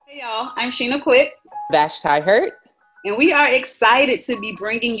Hey y'all, I'm Sheena Quick. Vashti Hurt. And we are excited to be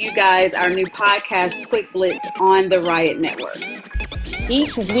bringing you guys our new podcast, Quick Blitz, on the Riot Network.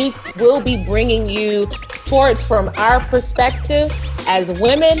 Each week, we'll be bringing you sports from our perspective as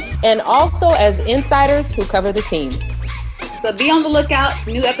women and also as insiders who cover the team. So be on the lookout.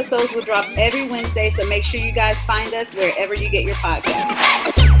 New episodes will drop every Wednesday, so make sure you guys find us wherever you get your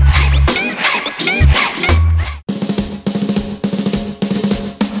podcasts.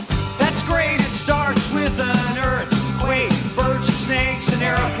 That's great. It starts with an earthquake, birds and snakes, an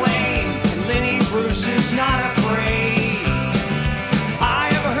airplane, and Lenny Bruce is not afraid. I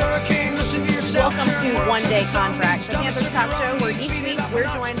have a hurricane. Listen to yourself. Welcome to One Day Contract, the Panthers Talk Show, where each week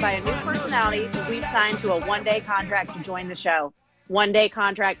we're joined by a new personality who we've signed to a one-day contract to join the show. One Day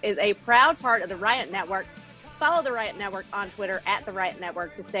Contract is a proud part of the Riot Network. Follow the Riot Network on Twitter at the Riot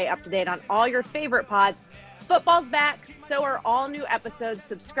Network to stay up to date on all your favorite pods. Football's back, so are all new episodes.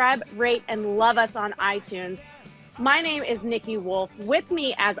 Subscribe, rate, and love us on iTunes. My name is Nikki Wolf. With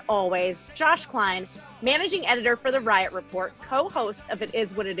me, as always, Josh Klein, managing editor for the Riot Report, co-host of It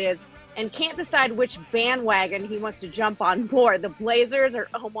Is What It Is, and can't decide which bandwagon he wants to jump on board, the Blazers or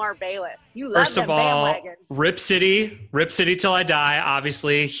Omar Bayless. You love First of all, Rip City till I die.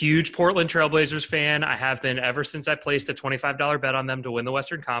 Obviously, huge Portland Trailblazers fan. I have been ever since I placed a $25 bet on them to win the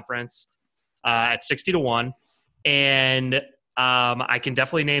Western Conference at 60-1. And I can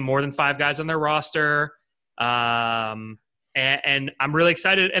definitely name more than 5 guys on their roster. And I'm really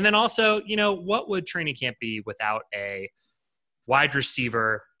excited. And then also, what would training camp be without a wide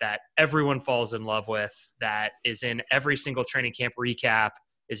receiver that everyone falls in love with, that is in every single training camp recap,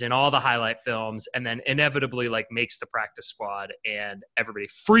 is in all the highlight films, and then inevitably makes the practice squad and everybody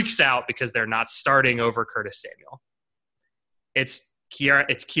freaks out because they're not starting over Curtis Samuel. It's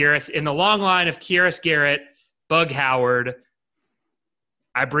Kearis. In the long line of Kearis Garrett, Bug Howard,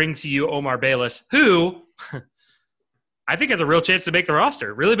 I bring to you Omar Bayless, who I think has a real chance to make the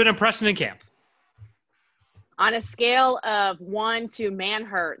roster. Really been impressing in camp. On a scale of 1 to man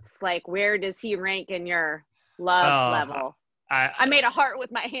hurts, where does he rank in your love level? I made a heart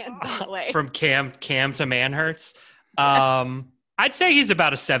with my hands, by the way. From Cam to man hurts. I'd say he's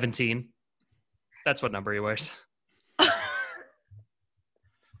about a 17. That's what number he wears.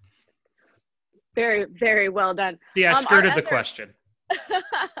 Very, very well done. Yeah, I skirted the question.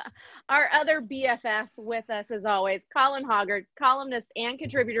 Our other BFF with us, as always, Colin Hoggard, columnist and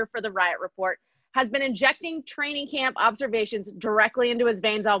contributor for the Riot Report, has been injecting training camp observations directly into his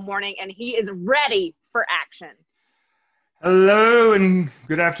veins all morning, and he is ready for action. Hello and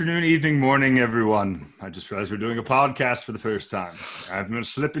good afternoon, evening, morning, everyone. I just realized we're doing a podcast for the first time. I'm going to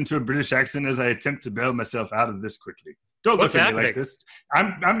slip into a British accent as I attempt to bail myself out of this quickly. Don't look at me like this.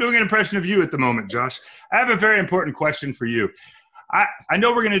 I'm doing an impression of you at the moment, Josh. I have a very important question for you. I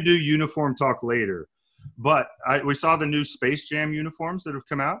know we're going to do uniform talk later, but we saw the new Space Jam uniforms that have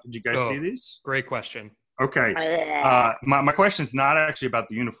come out. Did you guys see these? Great question. Okay. My question is not actually about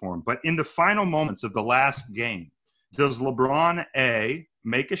the uniform, but in the final moments of the last game, does LeBron A,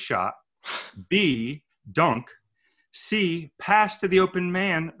 make a shot, B, dunk, C, pass to the open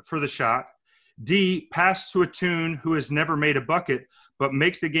man for the shot, D, pass to a Tune who has never made a bucket but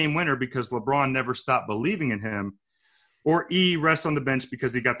makes the game winner because LeBron never stopped believing in him, or E, rest on the bench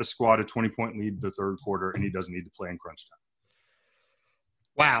because he got the squad a 20-point lead in the third quarter and he doesn't need to play in crunch time?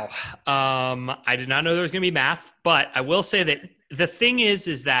 Wow. I did not know there was going to be math, but I will say that the thing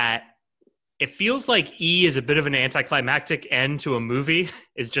is that it feels like E is a bit of an anticlimactic end to a movie,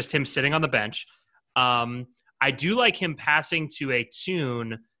 is just him sitting on the bench. I do like him passing to a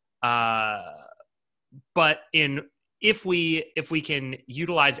Tune, but if we can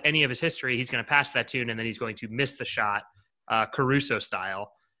utilize any of his history, he's going to pass that Tune and then he's going to miss the shot, Caruso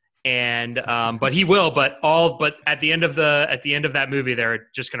style. And but he will. But at the end of that movie, they're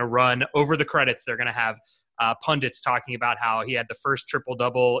just going to run over the credits. They're going to have pundits talking about how he had the first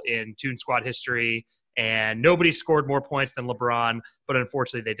triple-double in Toon Squad history, and nobody scored more points than LeBron. But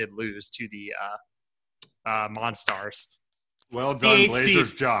unfortunately, they did lose to the Monstars. Well done,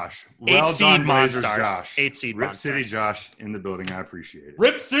 Blazers, Josh. Well done, Blazers, Josh. 8-seed Rip City, Josh, in the building. I appreciate it.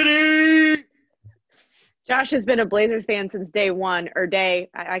 Rip City! Josh has been a Blazers fan since day one, or day.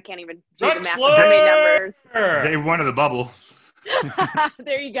 I can't even do the math of how many numbers. Day one of the bubble.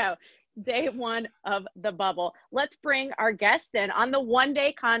 There you go. Day one of the bubble. Let's bring our guest in on the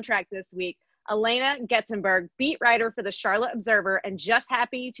one-day contract this week. Elena Getzenberg, beat writer for the Charlotte Observer, and just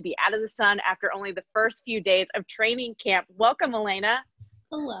happy to be out of the sun after only the first few days of training camp. Welcome, Elena.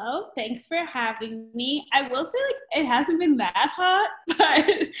 Hello, thanks for having me. I will say, it hasn't been that hot, but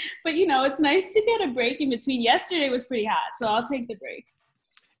it's nice to get a break in between. Yesterday was pretty hot, so I'll take the break.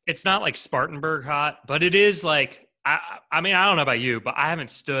 it's not like Spartanburg hot, but it is like, I mean, I don't know about you, but I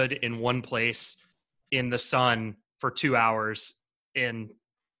haven't stood in one place in the sun for 2 hours in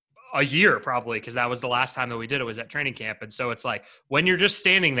a year probably, because that was the last time that we did it was at training camp. And so it's like when you're just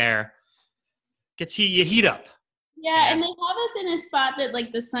standing there, you heat up. Yeah, and they have us in a spot that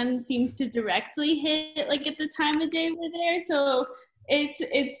like the sun seems to directly hit like at the time of day we're there. So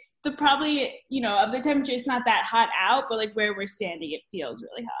it's the probably, you know, of the temperature, it's not that hot out, but like where we're standing, it feels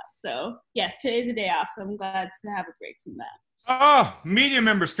really hot. So yes, today's a day off, so I'm glad to have a break from that. Oh, media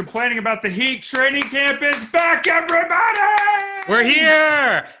members complaining about the heat. Training camp is back, everybody! We're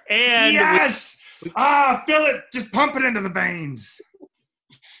here! And yes! Feel it. Just pump it into the veins.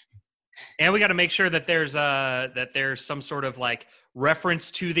 And we got to make sure that there's some sort of like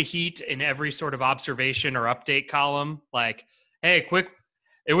reference to the heat in every sort of observation or update column. Like, hey, quick,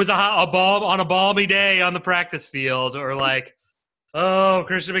 it was a balmy day on the practice field, or like, oh,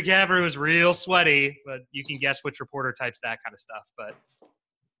 Christian McCaffrey was real sweaty, but you can guess which reporter types that kind of stuff. But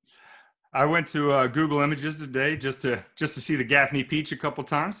I went to Google Images today just to see the Gaffney Peach a couple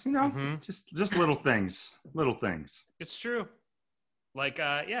times. You know, just little things. It's true. Like,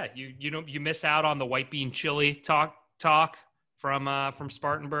 you miss out on the white bean chili talk from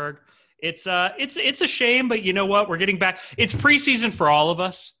Spartanburg. It's a shame, but you know what? We're getting back. It's preseason for all of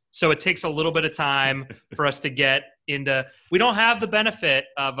us, so it takes a little bit of time for us to get into. We don't have the benefit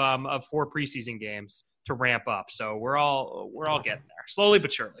of 4 preseason games to ramp up, so we're all getting there slowly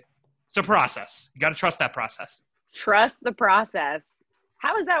but surely. It's a process. You got to trust that process. Trust the process.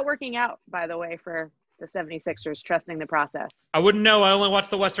 How is that working out, by the way, for the 76ers trusting the process? I wouldn't know. I only watch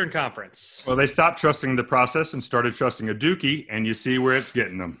the Western Conference. Well, they stopped trusting the process and started trusting a Dookie, and you see where it's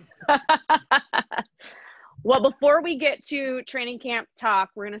getting them. Well, before we get to training camp talk,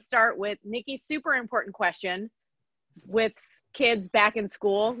 we're going to start with Nikki's super important question with kids back in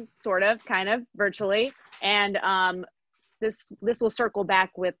school, sort of, kind of, virtually. And this will circle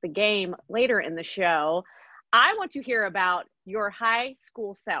back with the game later in the show. I want to hear about your high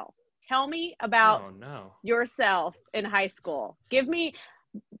school self. Tell me about yourself in high school. Give me,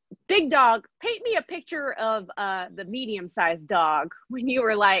 big dog, paint me a picture of the medium-sized dog when you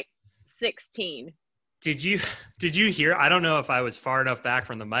were like 16. Did you hear? I don't know if I was far enough back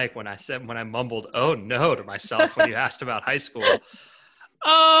from the mic when I mumbled, "Oh no," to myself when you asked about high school.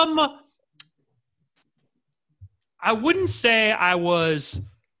 I wouldn't say I was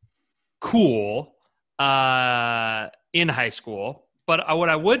cool in high school. But what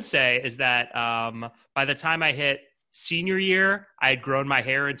I would say is that by the time I hit senior year, I had grown my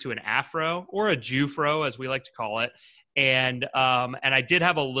hair into an afro, or a Jufro, as we like to call it, and I did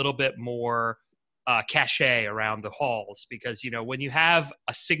have a little bit more cachet around the halls, because you know when you have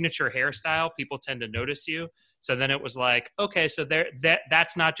a signature hairstyle, people tend to notice you. So then it was like, okay, so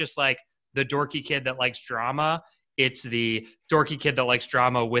that's not just like the dorky kid that likes drama. It's the dorky kid that likes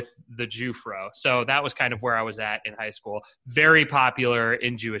drama with the Jufro. So that was kind of where I was at in high school. Very popular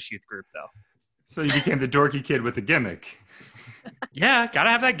in Jewish youth group, though. So you became the dorky kid with a gimmick. Yeah, gotta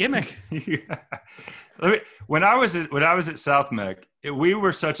have that gimmick. Yeah. When I was at South Mech, we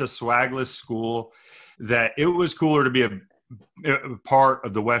were such a swagless school that it was cooler to be a part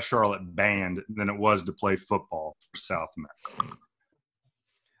of the West Charlotte band than it was to play football for South Mech.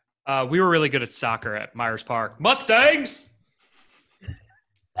 We were really good at soccer at Myers Park. Mustangs!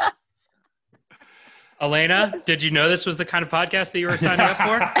 Elena, did you know this was the kind of podcast that you were signing up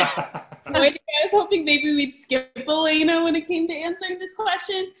for? I was hoping maybe we'd skip Elena when it came to answering this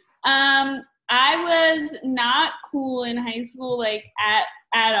question. I was not cool in high school, like at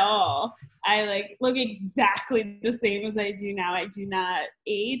all. I like look exactly the same as I do now. I do not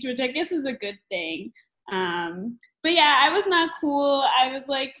age, which I guess is a good thing. But yeah, I was not cool. I was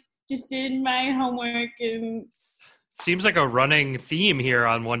like, just did my homework and. Seems like a running theme here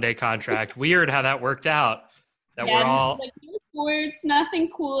on One Day Contract. Weird how that worked out. That we're all like no sports, nothing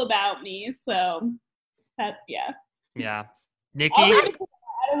cool about me. So that Yeah. Nikki. I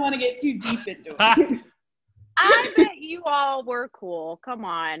don't want to get too deep into it. I bet you all were cool. Come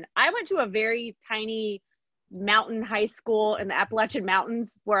on. I went to a very tiny mountain high school in the Appalachian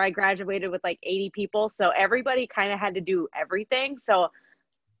Mountains where I graduated with like 80 people. So everybody kind of had to do everything. So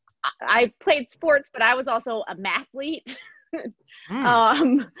I played sports, but I was also a mathlete.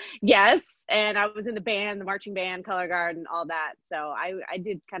 Yes. And I was in the band, the marching band, color guard, and all that. So I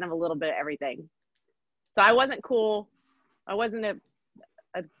did kind of a little bit of everything. So I wasn't cool. I wasn't a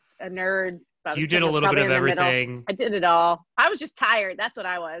nerd. You did a little bit of everything. I did it all. I was just tired. That's what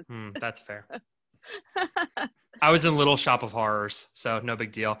I was. That's fair. I was in Little Shop of Horrors, so no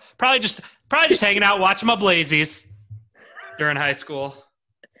big deal. Probably just hanging out, watching my Blazies during high school.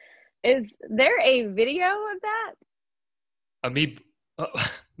 Is there a video of that? Me?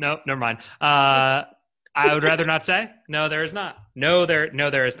 No, never mind. I would rather not say. No, there is not. No,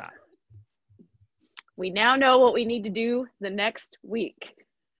 there is not. We now know what we need to do the next week.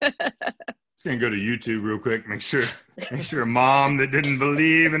 Just gonna go to YouTube real quick. Make sure a mom that didn't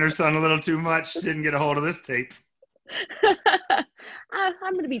believe in her son a little too much didn't get a hold of this tape.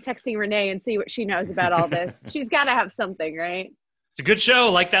 I'm going to be texting Renee and see what she knows about all this. She's got to have something, right? It's a good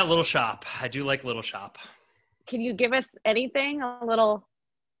show. Like that Little Shop. I do like Little Shop. Can you give us anything? A little?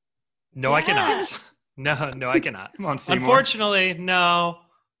 No, I cannot. No, I cannot. Come on, Seymour. Unfortunately, no.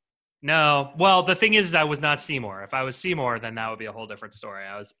 Well, the thing is I was not Seymour. If I was Seymour, then that would be a whole different story.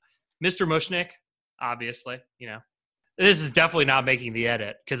 I was Mr. Mushnick, obviously, This is definitely not making the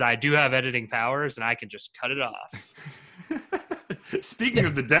edit because I do have editing powers and I can just cut it off. Speaking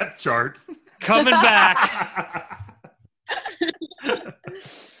of the depth chart. Coming back.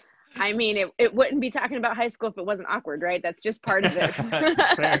 I mean, it wouldn't be talking about high school if it wasn't awkward, right? That's just part of it.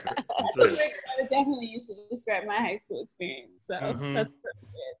 That's fair. I would definitely use to describe my high school experience. So that's perfect.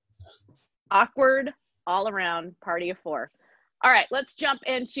 Awkward all around party of four. All right, let's jump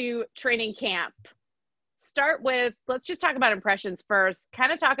into training camp. Let's just talk about impressions first.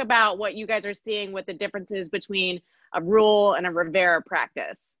 Kind of talk about what you guys are seeing with the differences between a Rhule and a Rivera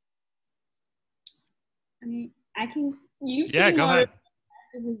practice. I mean, you've Yeah, seen go more ahead.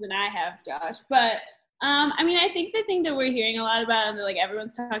 practices than I have, Josh. But I mean, I think the thing that we're hearing a lot about and that like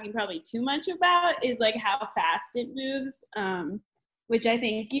everyone's talking probably too much about is like how fast it moves. Which I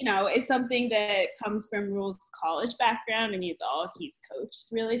think, is something that comes from Rhule's college background. I mean, it's all he's coached,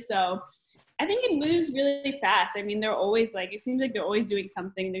 really. So I think it moves really fast. I mean, they're always it seems like they're always doing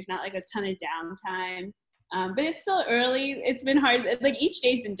something. There's not like a ton of downtime. But it's still early. It's been hard. Like each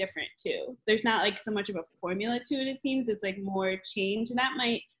day's been different too. There's not like so much of a formula to it. It seems it's like more change, and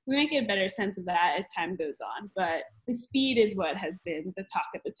we might get a better sense of that as time goes on. But the speed is what has been the talk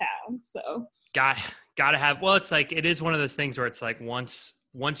of the town. So gotta have. Well, it's like it is one of those things where it's like once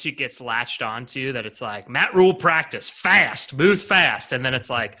it gets latched onto that, it's like Matt Rhule practice fast, moves fast, and then it's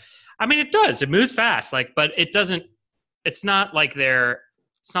like, I mean, it does. It moves fast. Like, but it doesn't. It's not like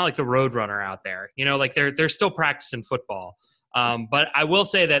It's not like the road runner out there, like they're still practicing football. But I will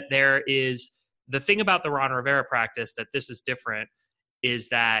say that there is the thing about the Ron Rivera practice that this is different is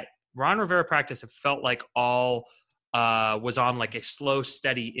that Ron Rivera practice, it felt like all was on like a slow,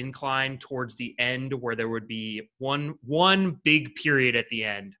 steady incline towards the end where there would be one big period at the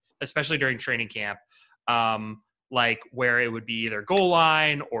end, especially during training camp. Like where it would be either goal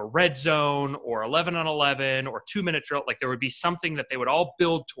line or red zone or 11 on 11 or 2-minute drill. Like there would be something that they would all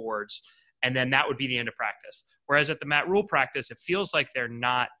build towards, and then that would be the end of practice. Whereas at the Matt Rhule practice, it feels like they're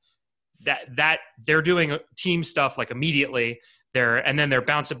not that they're doing team stuff like immediately and then they're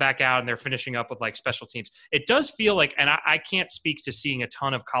bouncing back out and they're finishing up with like special teams. It does feel like, and I can't speak to seeing a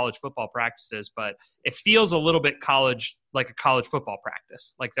ton of college football practices, but it feels a little bit like a college football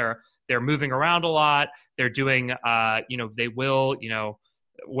practice. Like they're moving around a lot. They're doing, they will,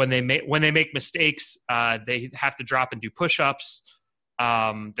 when they make mistakes, they have to drop and do push-ups.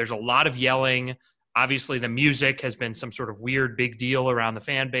 There's a lot of yelling. Obviously the music has been some sort of weird big deal around the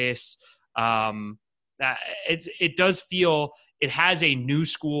fan base. It does feel, it has a new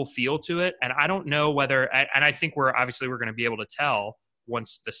school feel to it. And I don't know whether, and I think we're going to be able to tell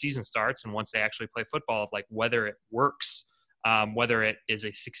once the season starts and once they actually play football of like whether it works, whether it is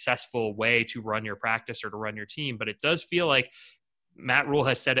a successful way to run your practice or to run your team. But it does feel like Matt Rhule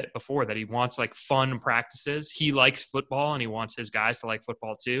has said it before that he wants like fun practices. He likes football and he wants his guys to like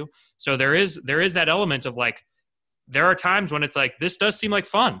football too. So there is that element of like, there are times when it's like, this does seem like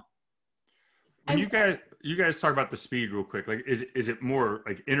fun. When you guys talk about the speed real quick, like is it more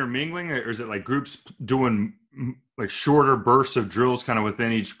like intermingling or is it like groups doing like shorter bursts of drills kind of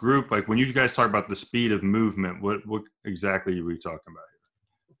within each group? Like when you guys talk about the speed of movement, what exactly are we talking about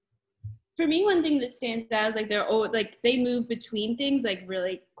here? For me, one thing that stands out is like they move between things like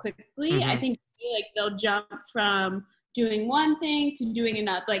really quickly. Mm-hmm. I think like they'll jump from doing one thing to doing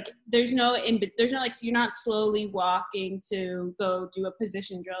another. Like there's no like, so you're not slowly walking to go do a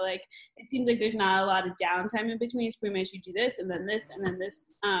position drill. Like it seems like there's not a lot of downtime in between. It's pretty much you do this and then this and then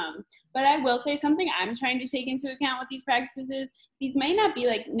this. But I will say something I'm trying to take into account with these practices is these might not be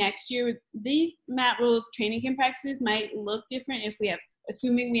like next year. These Matt Rhule's training camp practices might look different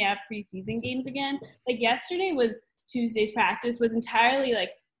assuming we have preseason games again. Like yesterday was Tuesday's practice was entirely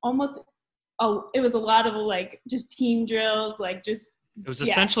like almost it was a lot of like just team drills, like just. It was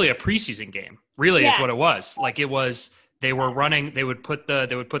essentially a preseason game, really, is what it was. Like it was, they were running. They would put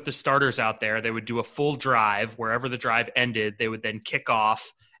the starters out there. They would do a full drive wherever the drive ended. They would then kick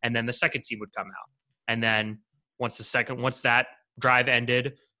off, and then the second team would come out. And then once that drive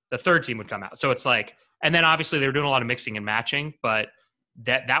ended, the third team would come out. So it's like, and then obviously they were doing a lot of mixing and matching, but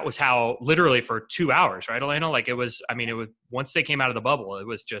that was how literally for 2 hours, right, Elena? Like it was once they came out of the bubble, it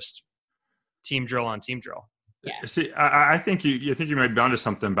was just team drill on team drill. Yeah. See, I think you might be onto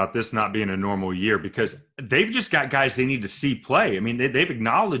something about this not being a normal year, because they've just got guys they need to see play. I mean, they've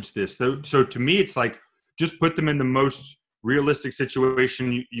acknowledged this. So to me, it's like just put them in the most realistic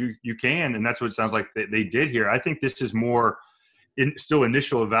situation you can, and that's what it sounds like they did here. I think this is more still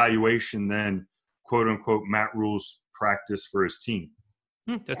initial evaluation than quote unquote Matt Rhule's practice for his team.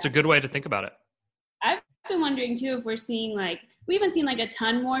 That's a good way to think about it. I've been wondering too if we're seeing we haven't seen a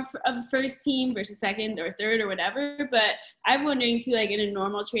ton more of first team versus second or third or whatever, but I'm wondering too, in a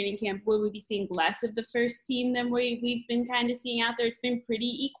normal training camp, would we be seeing less of the first team than we've been kind of seeing out there? It's been pretty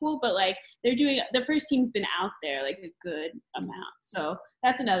equal, but the first team's been out there a good amount. So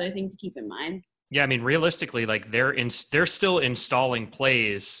that's another thing to keep in mind. Yeah, I mean, realistically, they're still installing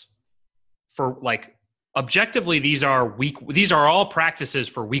plays for objectively, these are all practices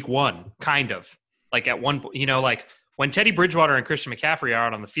for week one, kind of. At one point, when Teddy Bridgewater and Christian McCaffrey are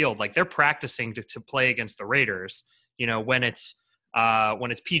out on the field, they're practicing to play against the Raiders. When it's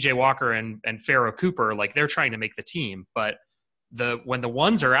PJ Walker and Pharaoh Cooper, they're trying to make the team. But when the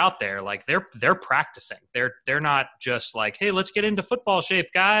ones are out there, they're practicing. They're not just hey, let's get into football shape,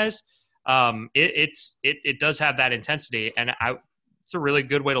 guys. It does have that intensity, and it's a really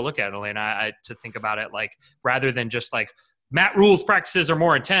good way to look at it, Elena. To think about it rather than just Matt Rhule's practices are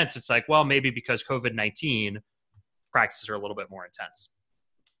more intense. It's well, maybe because COVID-19 practices are a little bit more intense.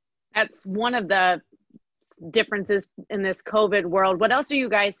 That's one of the differences in this COVID world. What else are you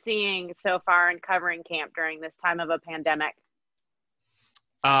guys seeing so far in covering camp during this time of a pandemic?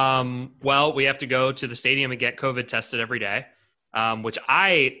 Well, we have to go to the stadium and get COVID tested every day, which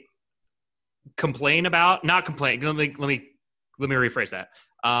I complain about. Not complain. Let me rephrase that.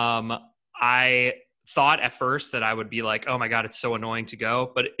 I thought at first that I would be oh my God, it's so annoying to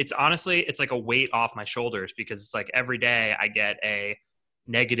go. But it's honestly, it's a weight off my shoulders, because it's every day I get a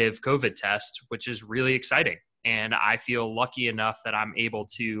negative COVID test, which is really exciting. And I feel lucky enough that I'm able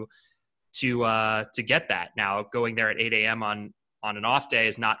to get that. Now, going there at 8 a.m. on an off day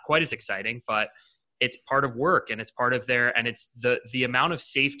is not quite as exciting, but it's part of work, and it's part of and it's the amount of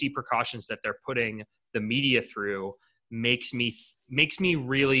safety precautions that they're putting the media through makes me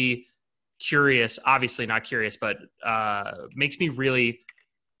really curious, obviously not curious, but makes me really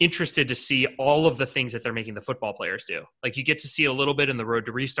interested to see all of the things that they're making the football players do. You get to see a little bit in the Road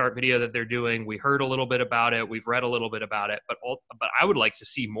to Restart video that they're doing. We heard a little bit about it. We've read a little bit about it, but I would like to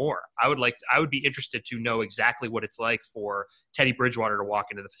see more. I would be interested to know exactly what it's like for Teddy Bridgewater to walk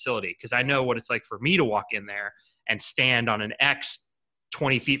into the facility, because I know what it's like for me to walk in there and stand on an X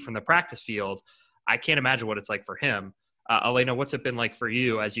 20 feet from the practice field. I can't imagine what it's like for him. Elena, what's it been like for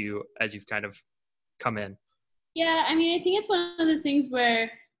you as you've kind of come in? Yeah, I mean, I think it's one of those things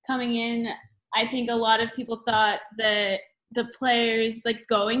where coming in, I think a lot of people thought that the players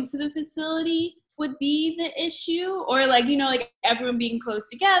going to the facility would be the issue, or everyone being close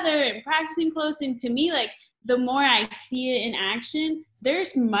together and practicing close. And to me, the more I see it in action,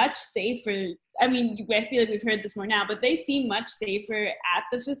 there's much safer. I mean, I feel we've heard this more now, but they seem much safer at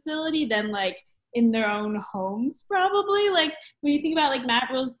the facility than in their own homes, probably. When you think about Matt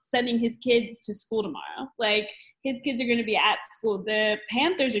Rhule's sending his kids to school tomorrow, his kids are going to be at school. The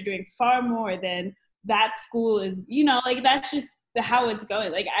Panthers are doing far more than that school is, that's just how it's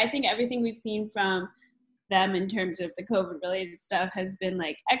going. I think everything we've seen from them in terms of the COVID related stuff has been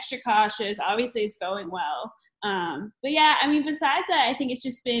extra cautious. Obviously it's going well. But yeah, I mean, besides that, I think it's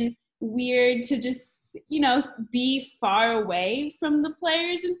just been weird to just, be far away from the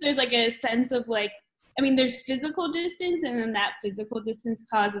players. And there's a sense of there's physical distance, and then that physical distance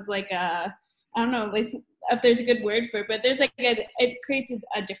causes I don't know if there's a good word for it, but there's it creates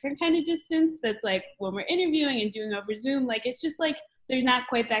a different kind of distance that's when we're interviewing and doing over Zoom, it's just there's not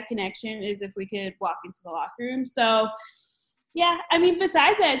quite that connection as if we could walk into the locker room. So yeah, I mean,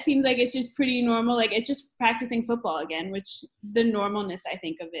 besides that, it seems it's just pretty normal. It's just practicing football again, which the normalness, I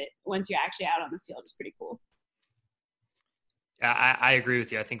think, of it once you're actually out on the field is pretty cool. Yeah, I agree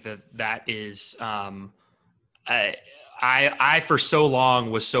with you. I think that is I for so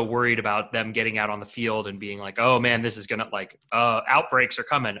long was so worried about them getting out on the field and being oh man, this is going to outbreaks are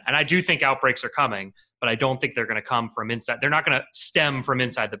coming. And I do think outbreaks are coming, but I don't think they're going to come from inside. They're not going to stem from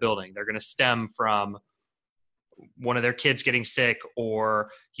inside the building. They're going to stem from one of their kids getting sick, or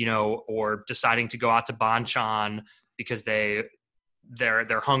deciding to go out to Bonchon because they're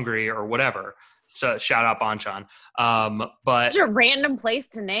hungry or whatever. So shout out Bonchon. But Such a random place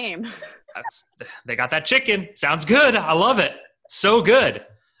to name. they got that chicken. Sounds good. I love it. So good.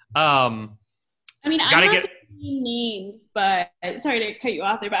 I mean, I'm not going to name names, but sorry to cut you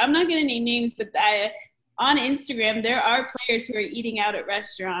off there, but I'm not going to name names, but on Instagram, there are players who are eating out at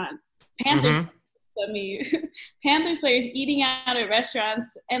restaurants. Panthers players eating out at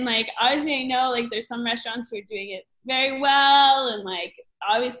restaurants. And like, obviously I know like there's some restaurants who are doing it very well. And like,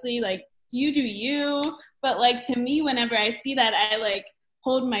 obviously like you do you, but like to me, whenever I see that, I like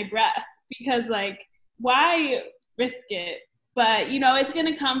hold my breath because like, why risk it? But, you know, it's going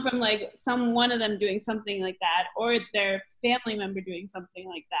to come from like one of them doing something like that or their family member doing something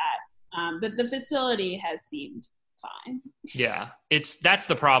like that. But the facility has seemed fine. Yeah, that's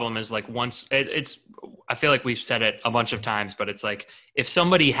the problem is like once it's I feel like we've said it a bunch of times, but it's like if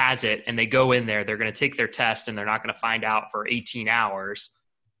somebody has it and they go in there, they're going to take their test and they're not going to find out for 18 hours,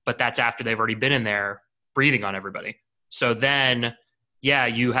 but that's after they've already been in there breathing on everybody. So then, yeah,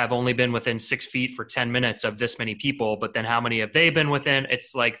 you have only been within 6 feet for 10 minutes of this many people, but then how many have they been within?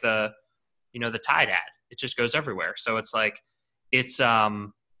 It's like the Tide ad. It just goes everywhere. So it's like, it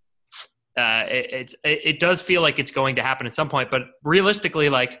does feel like it's going to happen at some point, but realistically,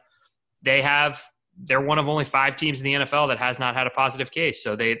 like they're one of only 5 teams in the NFL that has not had a positive case.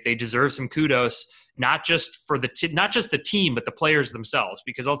 So they deserve some kudos, not just for not just the team, but the players themselves,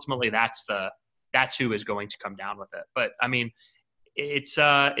 because ultimately that's who is going to come down with it. But I mean, it's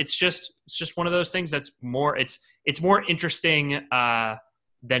just one of those things that's more, it's more interesting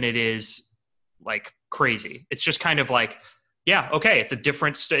than it is like crazy. It's just kind of like, yeah, okay, it's a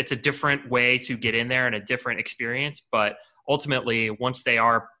different way to get in there and a different experience. But ultimately, once they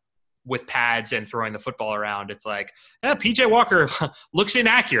are with pads and throwing the football around, it's like, PJ Walker looks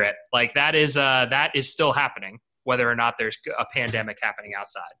inaccurate. Like that is still happening, whether or not there's a pandemic happening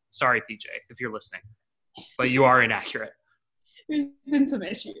outside. Sorry, PJ, if you're listening, but you are inaccurate. There's been some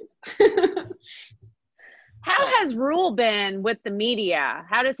issues. How has Rule been with the media?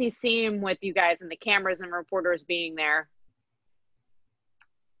 How does he seem with you guys and the cameras and reporters being there?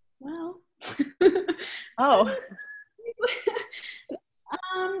 Well,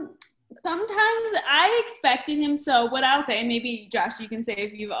 sometimes I expected him. So what I'll say, maybe Josh, you can say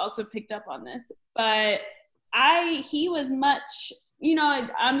if you've also picked up on this, but he was much, you know,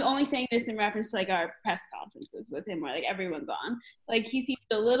 I'm only saying this in reference to like our press conferences with him where like everyone's on, like he seemed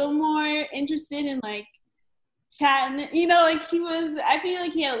a little more interested in like chatting, you know, like I feel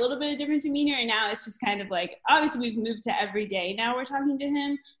like he had a little bit of different demeanor, and now it's just kind of like, obviously we've moved to every day now we're talking to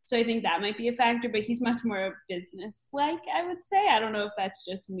him, so I think that might be a factor, but he's much more business-like, I would say. I don't know if that's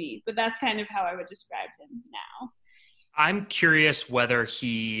just me, but that's kind of how I would describe him now. I'm curious whether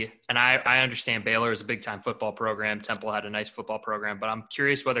and I understand Baylor is a big-time football program, Temple had a nice football program, but I'm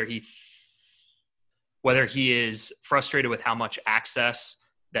curious whether he is frustrated with how much access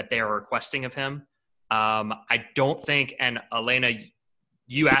that they are requesting of him. I don't think, and Elena,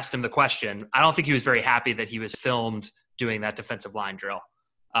 you asked him the question, I don't think he was very happy that he was filmed doing that defensive line drill.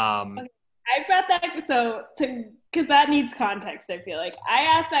 Okay. I brought that because that needs context, I feel like. I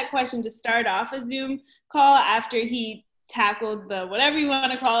asked that question to start off a Zoom call after he tackled the, whatever you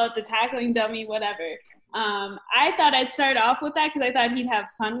want to call it, the tackling dummy, whatever. I thought I'd start off with that because I thought he'd have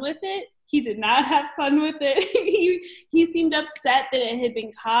fun with it. He did not have fun with it. He seemed upset that it had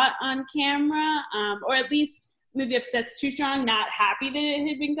been caught on camera, or at least maybe upset's too strong, not happy that it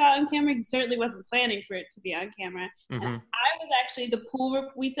had been caught on camera. He certainly wasn't planning for it to be on camera. Mm-hmm. And I was actually the pool.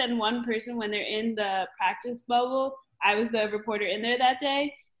 We send one person when they're in the practice bubble. I was the reporter in there that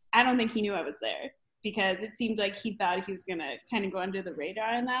day. I don't think he knew I was there because it seemed like he thought he was going to kind of go under the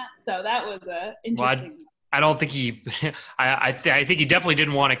radar on that. So that was interesting. Well, I don't think I think he definitely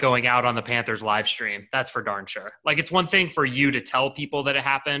didn't want it going out on the Panthers live stream. That's for darn sure. Like, it's one thing for you to tell people that it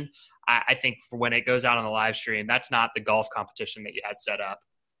happened. I think for when it goes out on the live stream, that's not the golf competition that you had set up.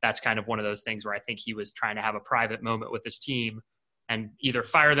 That's kind of one of those things where I think he was trying to have a private moment with his team and either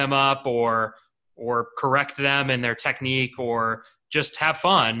fire them up or correct them in their technique or just have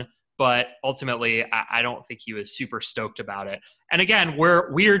fun. But ultimately, I don't think he was super stoked about it. And again,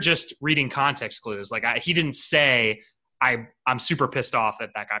 we're just reading context clues. Like he didn't say, I'm super pissed off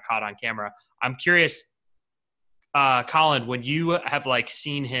that got caught on camera. I'm curious, Colin, when you have like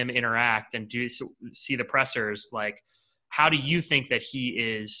seen him interact and see the pressers, like how do you think that he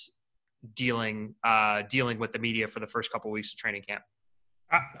is dealing with the media for the first couple of weeks of training camp?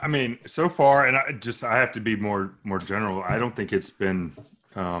 I mean, so far, and I have to be more general. I don't think it's been.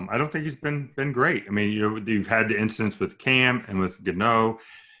 I don't think he's been great. I mean, you've had the incidents with Cam and with Gano,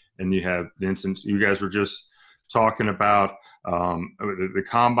 and you have the instance you guys were just talking about the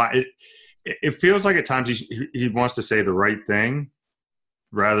combine. it feels like at times he wants to say the right thing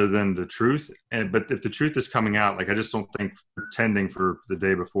rather than the truth. But if the truth is coming out, like, I just don't think pretending for the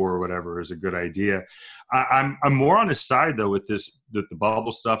day before or whatever is a good idea. I'm more on his side though with the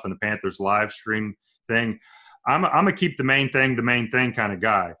bubble stuff and the Panthers live stream thing. I'm gonna keep the main thing kind of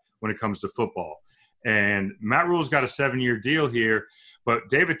guy when it comes to football. And Matt Rule's got a 7-year deal here, but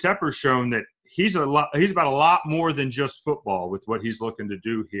David Tepper's shown that he's about a lot more than just football with what he's looking to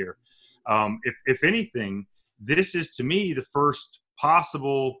do here. If anything, this is to me the first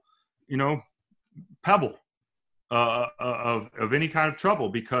possible, pebble of any kind of trouble.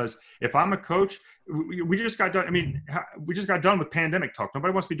 Because if I'm a coach, we just got done. I mean, we just got done with pandemic talk.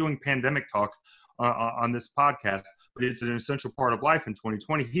 Nobody wants to be doing pandemic talk on this podcast, but it's an essential part of life in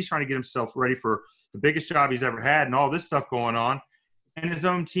 2020. He's trying to get himself ready for the biggest job he's ever had and all this stuff going on. And his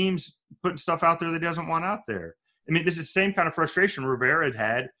own team's putting stuff out there that he doesn't want out there. I mean, this is the same kind of frustration Rivera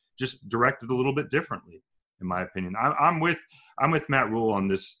had, just directed a little bit differently, in my opinion. I'm with Matt Rule on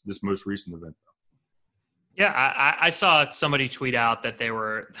this most recent event. Yeah, I saw somebody tweet out that they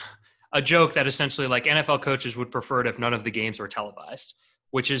were a joke that essentially, like, NFL coaches would prefer it if none of the games were televised,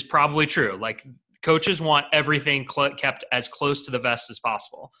 which is probably true. Like, coaches want everything kept as close to the vest as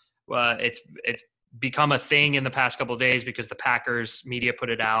possible. It's become a thing in the past couple of days because the Packers media put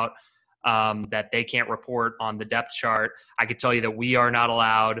it out that they can't report on the depth chart. I could tell you that we are not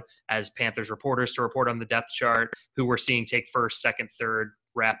allowed as Panthers reporters to report on the depth chart who we're seeing take first, second, third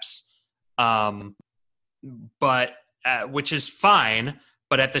reps. But which is fine.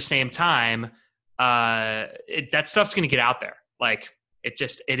 But at the same time, that stuff's going to get out there. Like,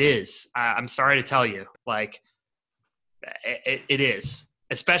 it is. I'm sorry to tell you, like, it is.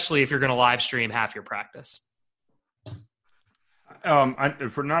 Especially if you're going to live stream half your practice.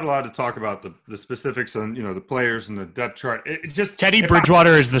 If we're not allowed to talk about the specifics on the players and the depth chart, it just Teddy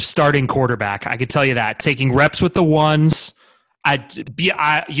Bridgewater is the starting quarterback. I could tell you that, taking reps with the ones.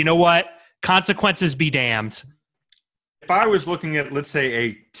 You know what? Consequences be damned. If I was looking at, let's say,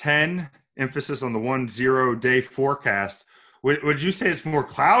 a 10 emphasis on the 1-0 day forecast, would you say it's more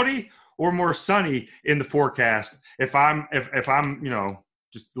cloudy or more sunny in the forecast? If I'm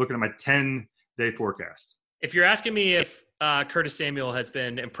just looking at my 10-day forecast. If you're asking me if Curtis Samuel has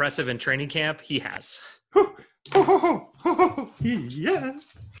been impressive in training camp, he has.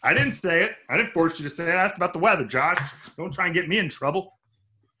 Yes. I didn't say it. I didn't force you to say it. I asked about the weather, Josh. Don't try and get me in trouble.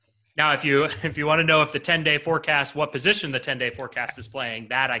 Now, if you want to know if the 10-day forecast, what position the 10-day forecast is playing,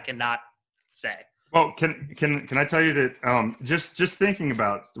 that I cannot say. Well, can I tell you that just thinking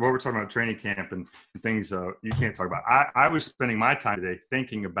about what we're talking about, training camp and things you can't talk about. I was spending my time today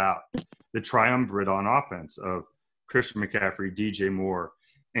thinking about the triumvirate on offense of Christian McCaffrey, DJ Moore,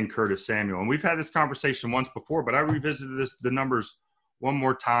 and Curtis Samuel. And we've had this conversation once before, but I revisited the numbers one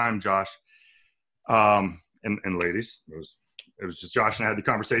more time, Josh, and ladies. It was just Josh and I had the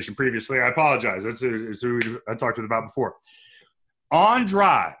conversation previously. I apologize. That's who I talked with about before. On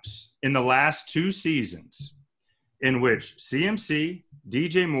drives in the last 2 seasons in which CMC,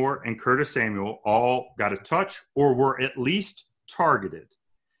 DJ Moore, and Curtis Samuel all got a touch or were at least targeted,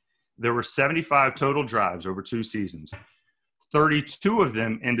 there were 75 total drives over 2 seasons. 32 of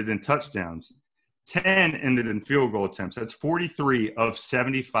them ended in touchdowns. 10 ended in field goal attempts. That's 43 of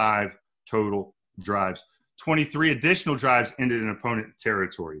 75 total drives. 23 additional drives ended in opponent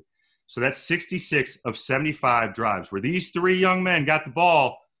territory. So that's 66 of 75 drives where these 3 young men got the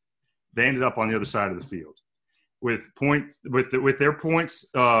ball. They ended up on the other side of the field with their points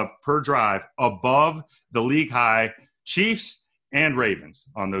per drive above the league high Chiefs and Ravens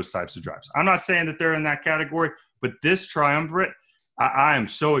on those types of drives. I'm not saying that they're in that category, but this triumvirate, I am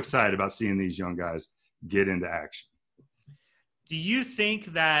so excited about seeing these young guys get into action. Do you think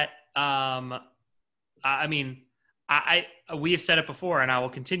that we have said it before, and I will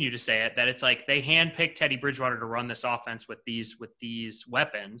continue to say it, that it's like they handpicked Teddy Bridgewater to run this offense with these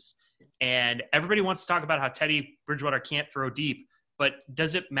weapons, and everybody wants to talk about how Teddy Bridgewater can't throw deep, but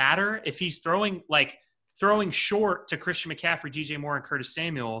does it matter if he's throwing short to Christian McCaffrey, DJ Moore, and Curtis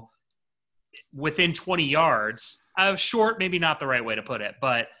Samuel within 20 yards? Short, maybe not the right way to put it,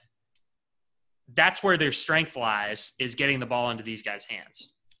 but that's where their strength lies, is getting the ball into these guys'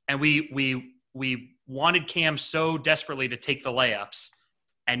 hands. And we wanted Cam so desperately to take the layups,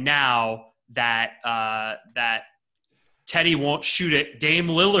 and now that Teddy won't shoot it Dame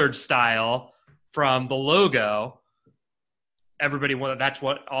Lillard style from the logo, that's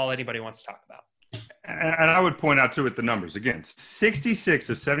all anybody wants to talk about. And I would point out, too, with the numbers, again, 66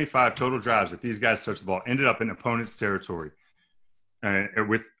 of 75 total drives that these guys touched the ball ended up in opponent's territory,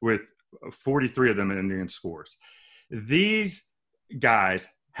 with 43 of them ending in scores. These guys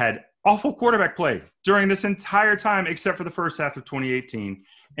had awful quarterback play during this entire time except for the first half of 2018.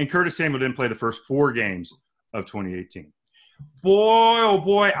 And Curtis Samuel didn't play the first 4 games of 2018. Boy, oh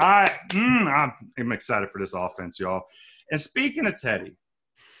boy, I'm excited for this offense, y'all. And speaking of Teddy,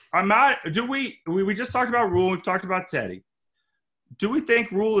 we just talked about Rule, we've talked about Teddy. Do we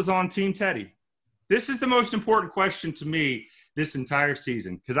think Rule is on Team Teddy? This is the most important question to me this entire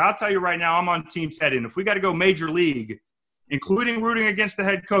season. Because I'll tell you right now, I'm on Team Teddy. And if we got to go major league, including rooting against the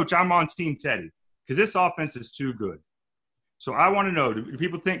head coach, I'm on Team Teddy. Because this offense is too good. So I want to know, do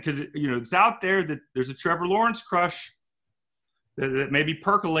people think, because it's out there that there's a Trevor Lawrence crush that may be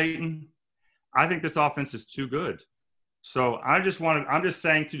percolating. I think this offense is too good. So I'm just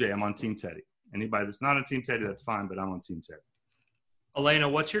saying today I'm on Team Teddy. Anybody that's not on Team Teddy, that's fine, but I'm on Team Teddy. Elena,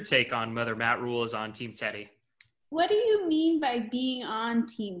 what's your take on whether Matt Rule is on Team Teddy? What do you mean by being on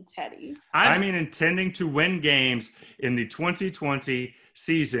Team Teddy? I mean intending to win games in the 2020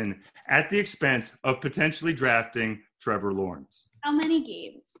 season at the expense of potentially drafting Trevor Lawrence. How many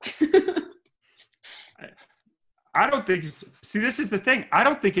games? I don't think – see, this is the thing. I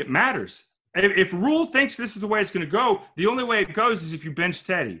don't think it matters. If Rule thinks this is the way it's going to go, the only way it goes is if you bench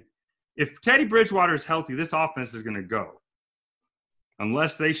Teddy. If Teddy Bridgewater is healthy, this offense is going to go.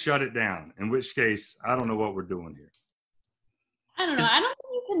 Unless they shut it down, in which case, I don't know what we're doing here. I don't know. I don't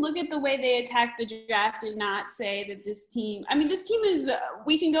think you can look at the way they attack the draft and not say that this team – I mean, this team is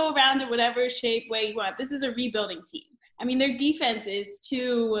we can go around it whatever shape, way you want. This is a rebuilding team. I mean, their defense is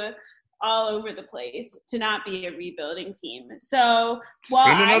too all over the place to not be a rebuilding team. So,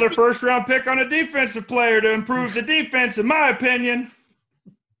 spend another first-round pick on a defensive player to improve the defense, in my opinion.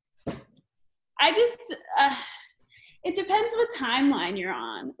 I just it depends what timeline you're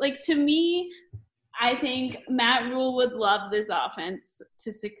on. Like, to me, I think Matt Rule would love this offense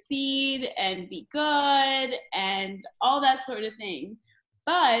to succeed and be good and all that sort of thing.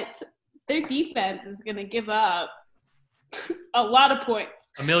 But their defense is going to give up a lot of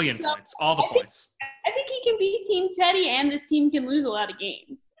points. A million points. All the points. I think he can be Team Teddy, and this team can lose a lot of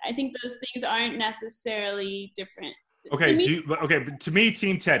games. I think those things aren't necessarily different. Okay, but to me,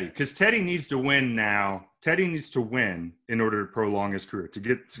 Team Teddy, because Teddy needs to win now. Teddy needs to win in order to prolong his career, to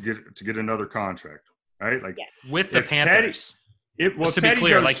get another contract, right? Like with the Panthers. Just to be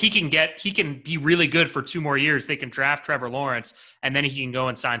clear, like he can be really good for 2 more years. They can draft Trevor Lawrence, and then he can go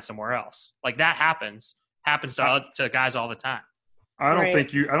and sign somewhere else. Like that happens to guys all the time. I don't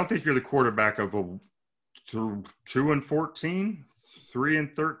think you're the quarterback of a 2-14,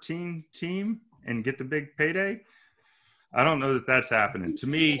 3-13 team and get the big payday. I don't know that that's happening. To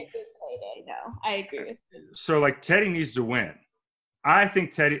me, no, I agree with you. So, like, Teddy needs to win. I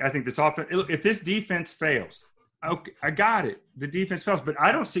think this offense, if this defense fails, okay, I got it. The defense fails, but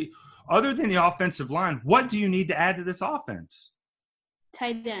I don't see, other than the offensive line, what do you need to add to this offense?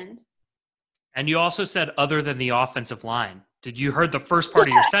 Tight end. And you also said other than the offensive line. Did you heard the first part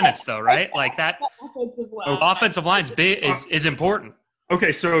of your sentence, though, right? Like that offensive line's big is important.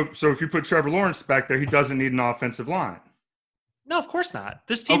 Okay, so if you put Trevor Lawrence back there, he doesn't need an offensive line. No, of course not.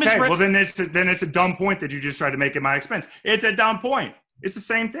 This team is well, then it's a dumb point that you just tried to make at my expense. It's a dumb point. It's the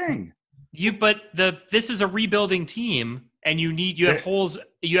same thing. This is a rebuilding team, and you have holes.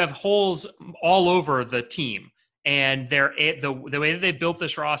 You have holes all over the team, and the way that they built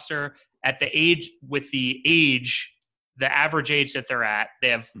this roster at the average age that they're at. They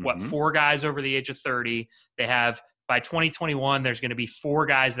have 4 guys over the age of 30. They have by 2021. There's going to be 4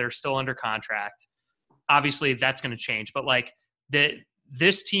 guys that are still under contract. Obviously, that's going to change, but like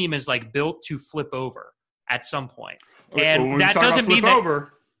this team is like built to flip over at some point. And that doesn't mean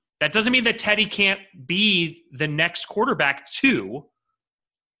that doesn't mean that Teddy can't be the next quarterback too.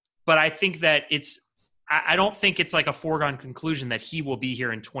 But I think that I don't think it's like a foregone conclusion that he will be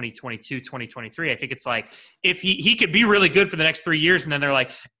here in 2022, 2023. I think it's like if he could be really good for the next 3 years, and then they're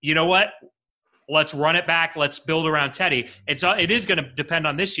like, you know what? Let's run it back. Let's build around Teddy. It is going to depend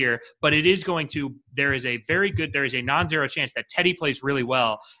on this year, but there is a non-zero chance that Teddy plays really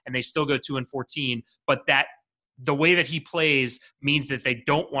well and they still go 2-14, but that the way that he plays means that they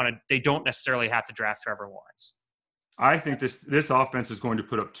don't necessarily have to draft Trevor Lawrence. I think this offense is going to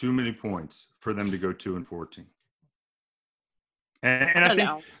put up too many points for them to go 2-14.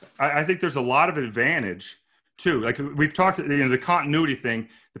 And I think there's a lot of advantage too. Like we've talked, the continuity thing,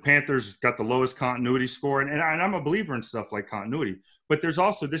 the Panthers got the lowest continuity score, and I'm a believer in stuff like continuity. But there's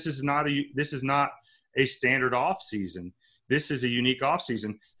also this is not a standard off season. This is a unique off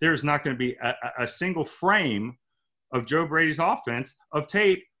season. There's not going to be a single frame of Joe Brady's offense of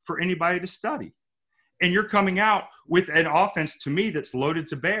tape for anybody to study. And you're coming out with an offense, to me, that's loaded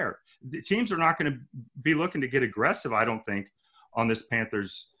to bear. The teams are not going to be looking to get aggressive, I don't think, on this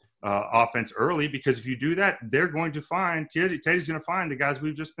Panthers offense early, because if you do that, they're going to find Teddy's going to find the guys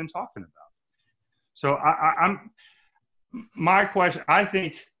we've just been talking about. So my question, I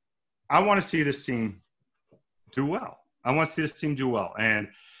think I want to see this team do well. I want to see this team do well. And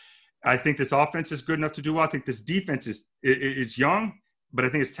I think this offense is good enough to do well. I think this defense is young, but I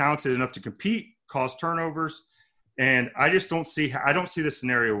think it's talented enough to compete, cause turnovers. And I just don't see the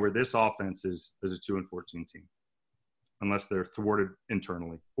scenario where this offense is a 2-14 team, unless they're thwarted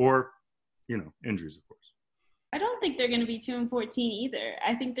internally or, injuries, of course. I don't think they're going to be 2-14 either.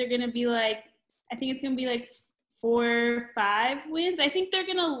 I think they're going to be it's going to be like 4 or 5 wins. I think they're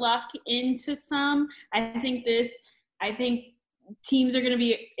going to luck into some. I think teams are going to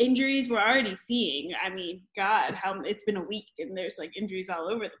be injuries we're already seeing. I mean, God, it's been a week and there's like injuries all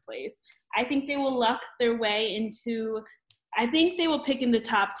over the place. I think they will luck their way into – I think they will pick in the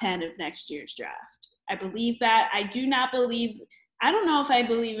top 10 of next year's draft. I believe that. I do not believe – I don't know if I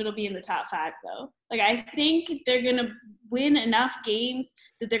believe it'll be in the top 5, though. Like, I think they're going to win enough games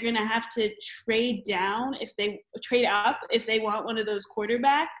that they're going to have to trade down trade up if they want one of those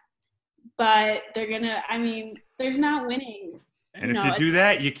quarterbacks. But they're going to – there's not winning – and if you do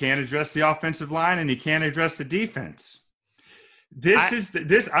that, you can't address the offensive line and you can't address the defense. I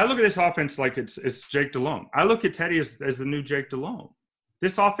look at this offense like it's Jake Delhomme. I look at Teddy as the new Jake Delhomme.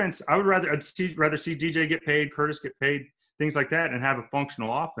 This offense, I'd rather see DJ get paid, Curtis get paid, things like that, and have a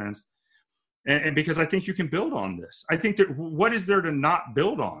functional offense. And because I think you can build on this. I think that what is there to not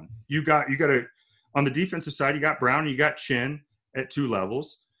build on? You got on the defensive side, you got Brown, you got Chin at 2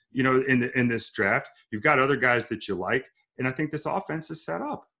 levels. In this draft, you've got other guys that you like. And I think this offense is set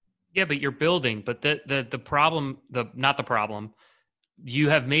up. Yeah, but you're building. But the problem, not the problem, you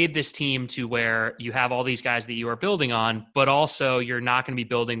have made this team to where you have all these guys that you are building on, but also you're not going to be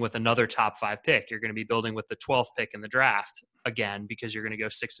building with another top 5 pick. You're going to be building with the 12th pick in the draft again, because you're going to go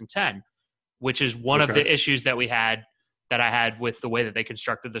 6 and 10, which is one of the issues that I had with the way that they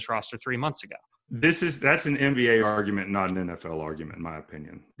constructed this roster 3 months ago. That's an NBA argument, not an NFL argument, in my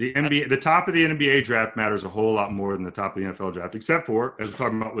opinion. The top of the NBA draft matters a whole lot more than the top of the NFL draft, except for, as we're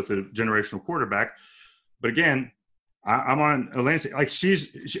talking about, with a generational quarterback. But again, I'm on Elaine's. Like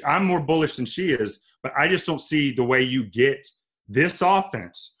I'm more bullish than she is, but I just don't see the way you get this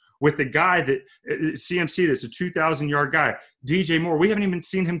offense with the guy that CMC, that's a 2,000-yard guy. DJ Moore, we haven't even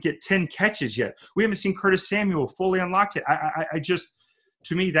seen him get 10 catches yet. We haven't seen Curtis Samuel fully unlocked yet. I just.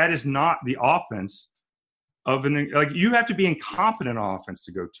 To me, that is not the offense of you have to be incompetent on offense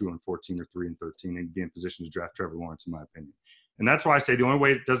to go 2-14 or 3-13 and be in position to draft Trevor Lawrence, in my opinion. And that's why I say the only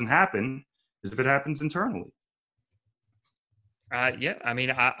way it doesn't happen is if it happens internally. Yeah,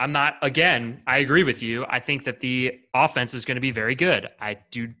 I'm not. Again, I agree with you. I think that the offense is going to be very good. I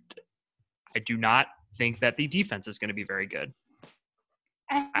do not think that the defense is going to be very good.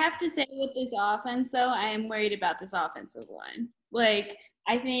 I have to say, with this offense, though, I am worried about this offensive line. Like,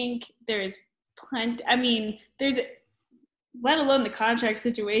 I think there's plenty. There's, let alone the contract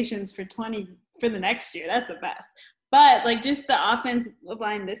situations for the next year. That's a mess. But just the offensive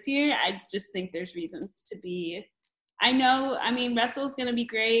line this year, I just think there's reasons to be. I know. Russell's going to be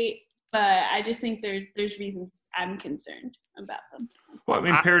great, but I just think there's reasons I'm concerned about them. Well,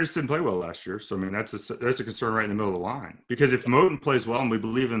 Paradis didn't play well last year, so that's a concern right in the middle of the line. Because if Moton plays well and we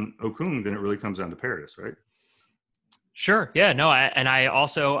believe in Okung, then it really comes down to Paradis, right? Sure. Yeah. No.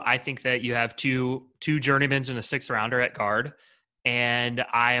 I think that you have two journeymans and a 6th rounder at guard, and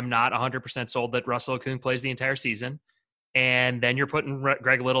I am not 100% sold that Russell Okung plays the entire season. And then you're putting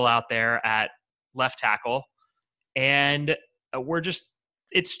Greg Little out there at left tackle, and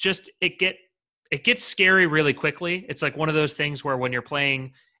it gets scary really quickly. It's like one of those things where when you're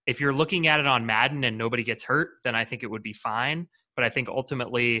playing, if you're looking at it on Madden and nobody gets hurt, then I think it would be fine. But I think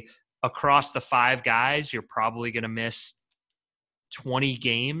ultimately, across the 5 guys, you're probably going to miss 20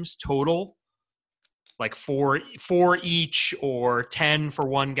 games total, like 4 each or 10 for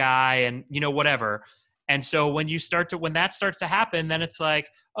one guy, and whatever. And so when that starts to happen, then it's like,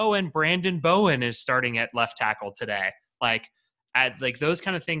 oh, and Brandon Bowen is starting at left tackle today. Like those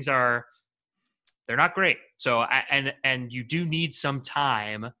kind of things they're not great. So and you do need some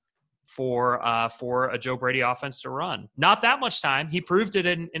time for a Joe Brady offense to run. Not that much time. He proved it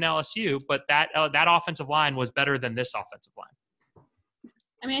in LSU, but that offensive line was better than this offensive line.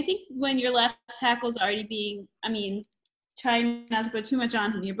 I think when your left tackle's already being, trying not to put too much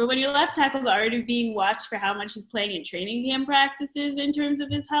on him here, but when your left tackle's already being watched for how much he's playing in training camp practices in terms of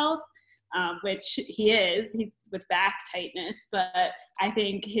his health, which he's with back tightness, but I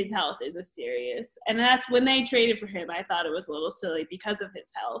think his health is a serious, and that's when they traded for him. I thought it was a little silly because of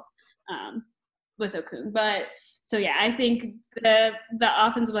his health. with Okung. But so yeah, I think the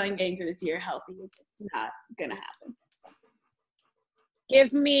offensive line getting through this year healthy is not gonna happen.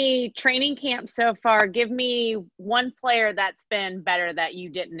 Give me training camp so far. Give me one player that's been better that you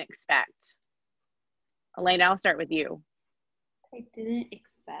didn't expect. Elena, I'll start with you. I didn't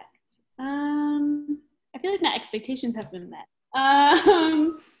expect. I feel like my expectations have been met.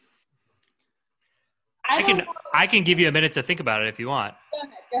 I can give you a minute to think about it if you want.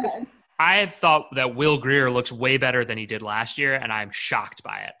 Go ahead. I thought that Will Grier looks way better than he did last year, and I'm shocked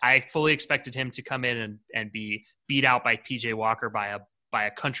by it. I fully expected him to come in and be beat out by PJ Walker by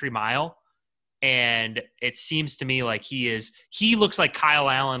a country mile. And it seems to me like he looks like Kyle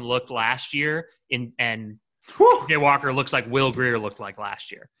Allen looked last year and PJ Walker looks like Will Grier looked like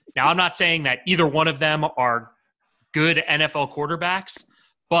last year. Now, I'm not saying that either one of them are good NFL quarterbacks,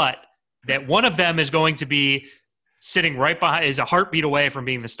 but that one of them is going to be sitting right behind, is a heartbeat away from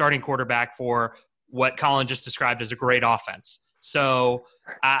being the starting quarterback for what Colin just described as a great offense. So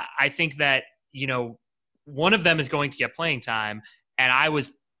I think that, one of them is going to get playing time, and I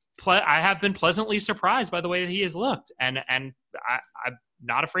have been pleasantly surprised by the way that he has looked, and I'm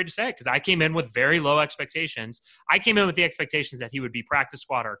not afraid to say it because I came in with very low expectations. I came in with the expectations that he would be practice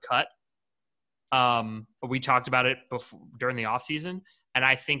squad or cut. We talked about it during the offseason, and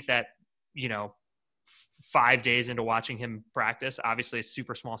I think that 5 days into watching him practice, obviously a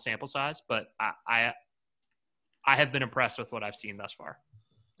super small sample size, but I have been impressed with what I've seen thus far.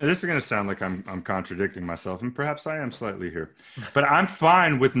 This is going to sound like I'm contradicting myself, and perhaps I am slightly here. But I'm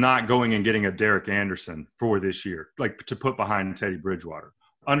fine with not going and getting a Derek Anderson for this year, like to put behind Teddy Bridgewater.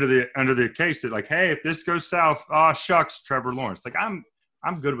 Under the case that, like, hey, if this goes south, shucks, Trevor Lawrence. Like, I'm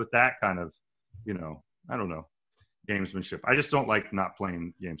good with that kind of, I don't know, gamesmanship. I just don't like not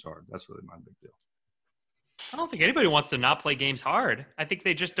playing games hard. That's really my big deal. I don't think anybody wants to not play games hard. I think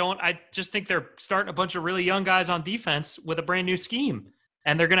they just don't. I just think they're starting a bunch of really young guys on defense with a brand new scheme.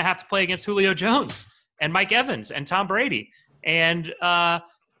 And they're going to have to play against Julio Jones and Mike Evans and Tom Brady. And I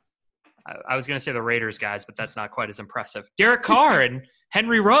was going to say the Raiders guys, but that's not quite as impressive. Derek Carr and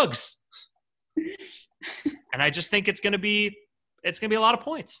Henry Ruggs. And I just think it's going to be a lot of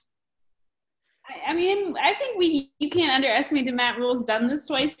points. I mean, I think you can't underestimate that Matt Rule's done this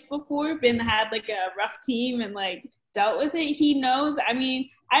twice before, had like a rough team and like dealt with it. He knows. I mean,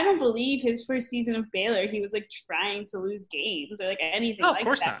 I don't believe his first season of Baylor he was like trying to lose games or like anything like that. Of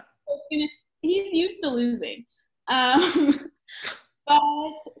course not. He's used to losing. But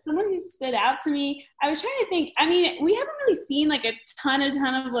someone who stood out to me, I was trying to think. I mean, we haven't really seen like a ton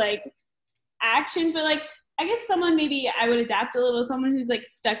of like action, but like I guess someone maybe I would adapt a little. Someone who's like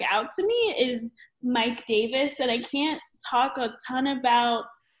stuck out to me is Mike Davis, and I can't talk a ton about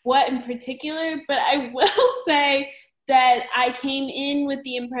what in particular, but I will say that I came in with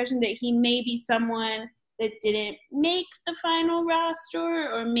the impression that he may be someone that didn't make the final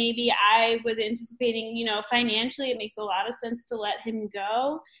roster, or maybe I was anticipating, financially it makes a lot of sense to let him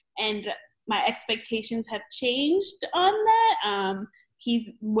go, and my expectations have changed on that.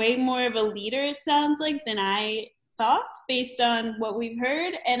 He's way more of a leader, it sounds like, than I thought based on what we've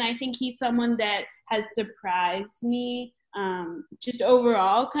heard, and I think he's someone that has surprised me just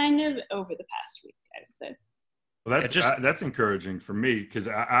overall kind of over the past week, I would say. Well, that's encouraging for me because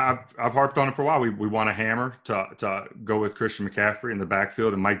I've harped on it for a while. We want a hammer to go with Christian McCaffrey in the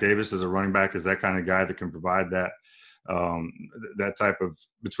backfield, and Mike Davis as a running back is that kind of guy that can provide that that type of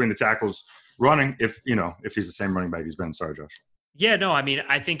between the tackles running. If he's the same running back he's been. Sorry, Josh. Yeah, no, I mean,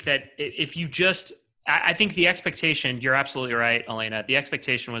 I think that if you just – I think the expectation – you're absolutely right, Elena. The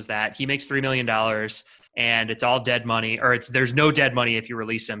expectation was that he makes $3 million and it's all dead money, or there's no dead money if you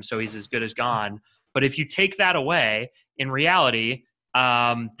release him, so he's as good as gone. But if you take that away, in reality,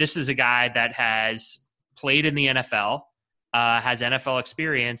 this is a guy that has played in the NFL, has NFL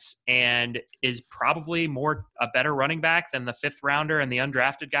experience, and is probably a better running back than the fifth rounder and the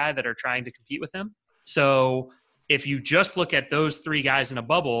undrafted guy that are trying to compete with him. So if you just look at those three guys in a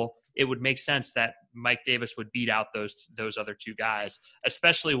bubble, it would make sense that Mike Davis would beat out those other two guys,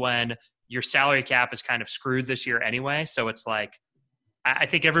 especially when your salary cap is kind of screwed this year anyway. So it's like, I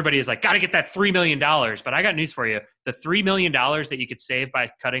think everybody is like, got to get that $3 million. But I got news for you. The $3 million that you could save by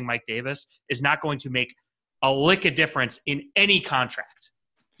cutting Mike Davis is not going to make a lick of difference in any contract.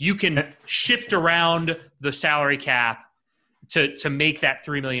 You can shift around the salary cap to make that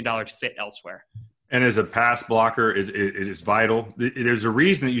 $3 million fit elsewhere. And as a pass blocker, it is vital. There's a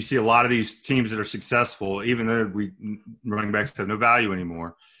reason that you see a lot of these teams that are successful, even though running backs have no value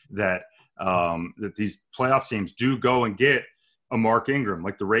anymore, that these playoff teams do go and get a Mark Ingram,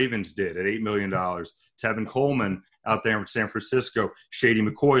 like the Ravens did at $8 million. Tevin Coleman out there in San Francisco. Shady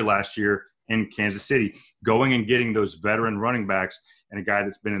McCoy last year in Kansas City, going and getting those veteran running backs and a guy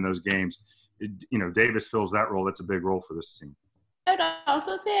that's been in those games. Davis fills that role. That's a big role for this team. I would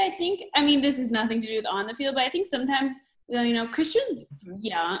also say, this is nothing to do with on the field, but I think sometimes, Christian's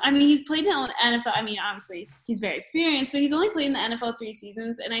young. He's played in the NFL. Obviously he's very experienced, but he's only played in the NFL 3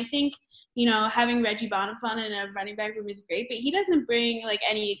 seasons. And I think, having Reggie Bonifant in a running back room is great, but he doesn't bring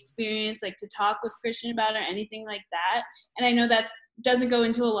any experience, to talk with Christian about or anything like that. And I know that doesn't go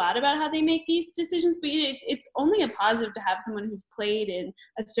into a lot about how they make these decisions, but it's only a positive to have someone who's played in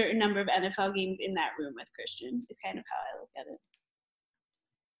a certain number of NFL games in that room with Christian is kind of how I look at it.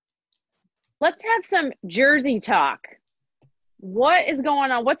 Let's have some jersey talk. What is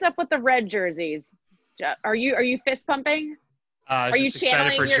going on? What's up with the red jerseys? Are you fist pumping? Are you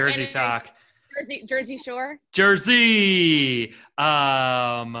excited for jersey talk? Jersey Shore? Jersey. Well,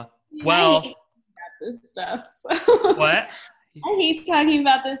 I hate this stuff. So. What? I hate talking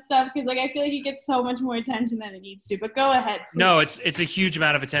about this stuff because I feel like it gets so much more attention than it needs to. But go ahead. Please. No, it's a huge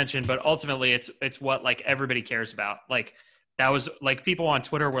amount of attention, but ultimately it's what everybody cares about. That was people on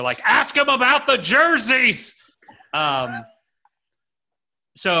Twitter were ask him about the jerseys.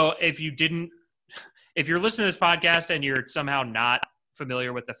 So if you're listening to this podcast and you're somehow not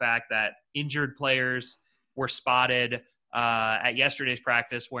familiar with the fact that injured players were spotted at yesterday's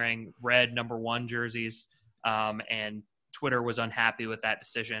practice wearing red number 1 jerseys, and Twitter was unhappy with that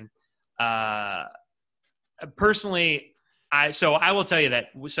decision. Personally, I will tell you that.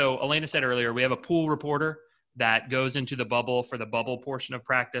 So Elena said earlier, we have a pool reporter that goes into the bubble for the bubble portion of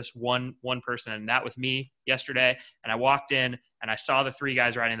practice, one person, and that was me yesterday. And I walked in and I saw the 3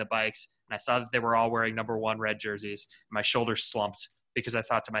 guys riding the bikes, and I saw that they were all wearing number 1 red jerseys. And my shoulders slumped because I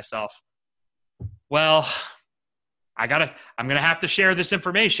thought to myself, well, I'm going to have to share this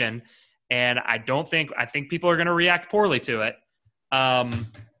information. And I think people are going to react poorly to it. I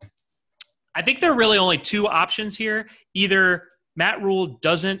think there are really only 2 options here. Either Matt Rule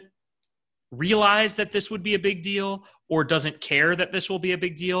doesn't realize that this would be a big deal or doesn't care that this will be a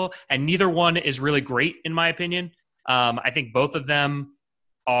big deal. And neither one is really great, in my opinion. I think both of them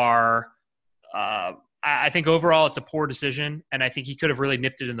are I think overall it's a poor decision. And I think he could have really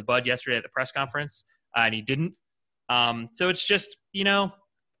nipped it in the bud yesterday at the press conference, and he didn't. So it's just,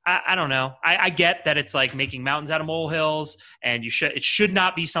 I don't know. I get that it's making mountains out of molehills, and it should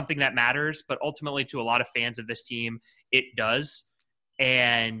not be something that matters, but ultimately to a lot of fans of this team, it does.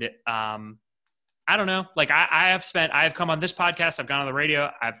 And I don't know. I have come on this podcast, I've gone on the radio,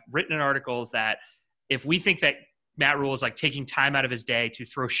 I've written in articles that if we think that Matt Rule is taking time out of his day to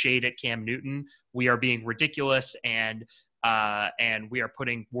throw shade at Cam Newton, we are being ridiculous, and we are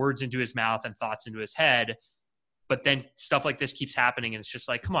putting words into his mouth and thoughts into his head. But then stuff like this keeps happening, and it's just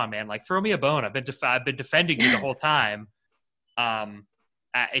come on, man, throw me a bone. I've been defending you the whole time.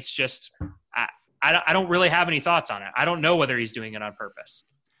 It's just I don't really have any thoughts on it. I don't know whether he's doing it on purpose,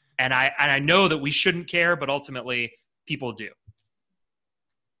 and I know that we shouldn't care, but ultimately people do.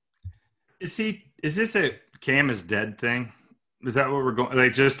 Is this a Cam is dead thing? Is that what we're going?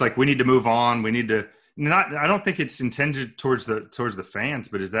 We need to move on. We need to not. I don't think it's intended towards the fans,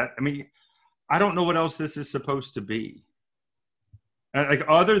 but is that? I don't know what else this is supposed to be.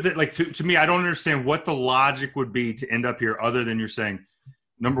 Other than to me, I don't understand what the logic would be to end up here other than you're saying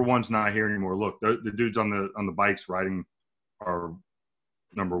number 1's not here anymore. Look, the dudes on the bikes riding are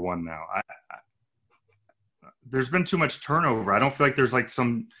number 1 now. There's been too much turnover. I don't feel like there's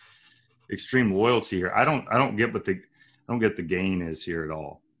some extreme loyalty here. I don't get what the gain is here at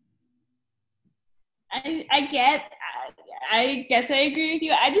all. I guess I agree with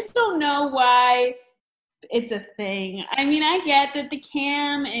you. I just don't know why it's a thing. I get that the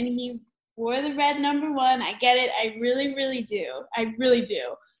Cam and he wore the red number 1. I get it. I really, really do. I really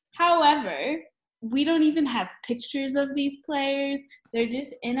do. However, we don't even have pictures of these players. They're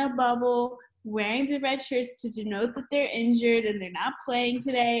just in a bubble wearing the red shirts to denote that they're injured and they're not playing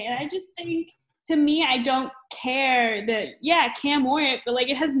today. And I just think, to me, I don't care that, Cam wore it, but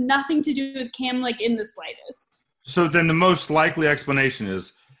it has nothing to do with Cam in the slightest. So then the most likely explanation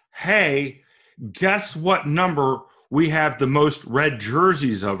is, hey, guess what number we have the most red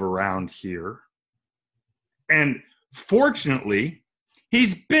jerseys of around here? And fortunately,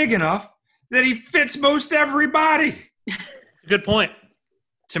 he's big enough that he fits most everybody. Good point.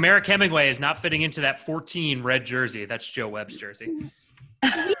 Tamara Hemingway is not fitting into that 14 red jersey. That's Joe Webb's jersey. Do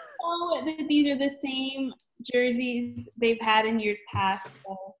we know that these are the same jerseys they've had in years past?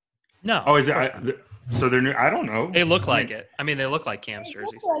 No. Oh, is it? So they're new. I don't know. They look like it. They look like Cam's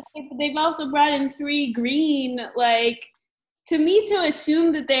jerseys. They've also brought in 3 green. To me, to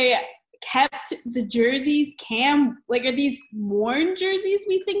assume that they kept the jerseys. Cam, like, are these worn jerseys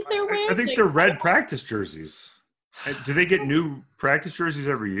we think they're wearing? I think Like, they're red practice jerseys. Do they get new practice jerseys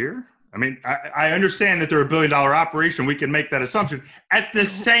every year? I mean, I understand that they're $1 billion operation. We can make that assumption. At the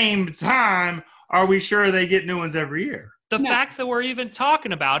same time, are we sure they get new ones every year? The No. fact that we're even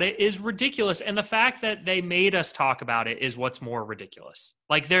talking about it is ridiculous, and the fact that they made us talk about it is what's more ridiculous.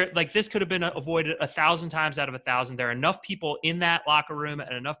 Like this could have been avoided 1,000 times out of 1,000. There are enough people in that locker room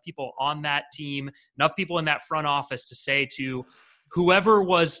and enough people on that team, enough people in that front office to say to whoever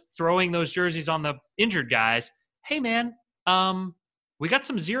was throwing those jerseys on the injured guys, "Hey, man, we got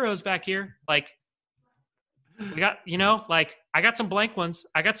some zeros back here. Like, we got, I got some blank ones.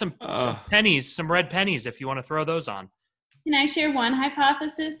 I got some pennies, some red pennies if you want to throw those on." Can I share one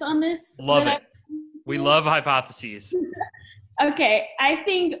hypothesis on this? Love it. We love hypotheses. Okay, I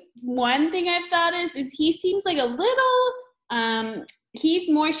think one thing I've thought is he seems like a little he's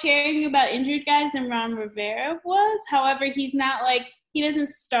more sharing about injured guys than Ron Rivera was. However, he's not like, he doesn't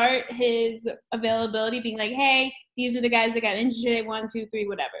start his availability being like, hey, these are the guys that got injured today, 1, 2, 3,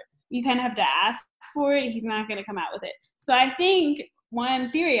 whatever. You kind of have to ask for it. He's not going to come out with it. So I think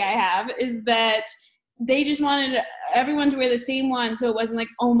one theory I have is that they just wanted everyone to wear the same one, so it wasn't like,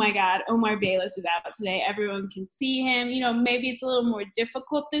 oh my God, Omar Bayless is out today. Everyone can see him. Maybe it's a little more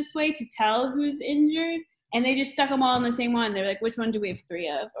difficult this way to tell who's injured. And they just stuck them all in the same one. They're like, which one do we have 3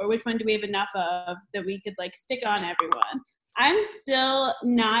 of? Or which one do we have enough of that we could, like, stick on everyone? I'm still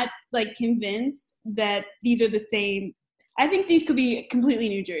not, like, convinced that these are the same. I think these could be completely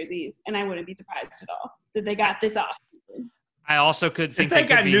new jerseys, and I wouldn't be surprised at all that they got this off. I also could think if they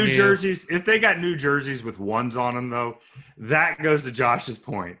got could be new jerseys, if they got new jerseys with ones on them, though, that goes to Josh's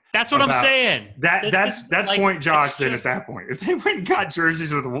point. That's what I'm saying. That's like, point Josh then at that point. If they went and got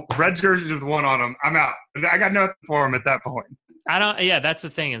jerseys with red jerseys with one on them, I'm out. I got nothing for them at that point. That's the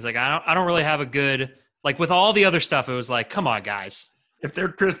thing, is like I don't really have a good, like, with all the other stuff, it was like, come on, guys. If they're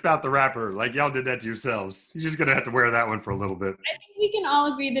crisp out the wrapper, like y'all did that to yourselves, you're just gonna have to wear that one for a little bit. I think we can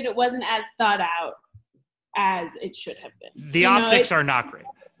all agree that it wasn't as thought out as it should have been. The optics are not great.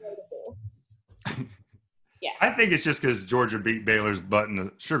 Yeah. I think it's just because Georgia beat Baylor's butt in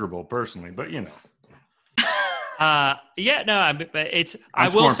the Sugar Bowl, personally, but I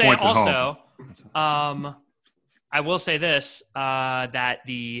will say also, I will say this, that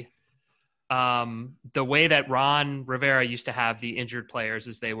the way that Ron Rivera used to have the injured players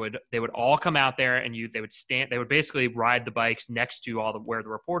is they would all come out there and they would basically ride the bikes next to where the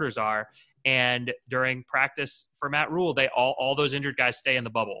reporters are. And during practice for Matt Rule, all those injured guys stay in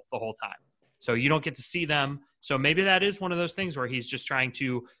the bubble the whole time. So you don't get to see them. So maybe that is one of those things where he's just trying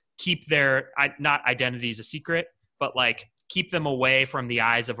to keep their, not identities a secret, but like keep them away from the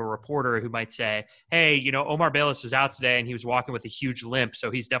eyes of a reporter who might say, hey, Omar Bayless was out today and he was walking with a huge limp, so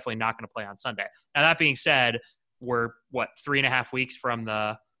he's definitely not going to play on Sunday. Now, that being said, we're 3.5 weeks from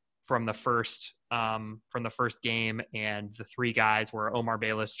the first game, and the 3 guys were Omar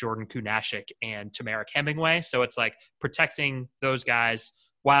Bayless, Jordan Kunashik, and Tamarick Hemingway. So it's like protecting those guys,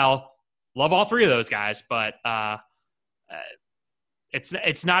 while love all 3 of those guys, but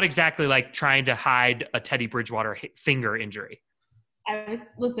it's not exactly like trying to hide a Teddy Bridgewater finger injury. It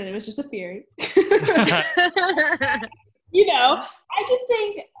was just a theory. I just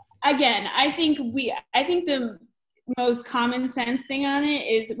think, again, I think the most common sense thing on it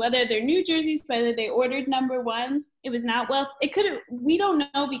is whether they're new jerseys, whether they ordered number 1s. It was not we don't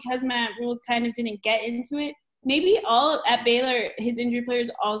know, because Matt Rule kind of didn't get into it. Maybe all at Baylor, his injured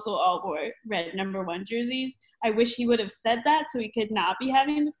players also all wore red number 1 jerseys. I wish he would have said that so we could not be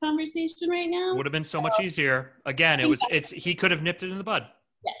having this conversation right now. Would have been so much easier. Again, he could have nipped it in the bud.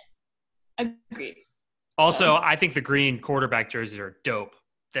 Yes, agreed. Also, I think the green quarterback jerseys are dope.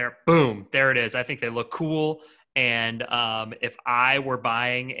 There it is. I think they look cool. And if I were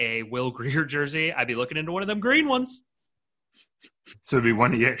buying a Will Grier jersey, I'd be looking into one of them green ones. So it'd be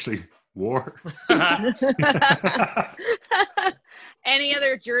one he actually wore. Any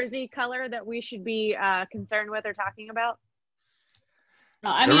other jersey color that we should be concerned with or talking about?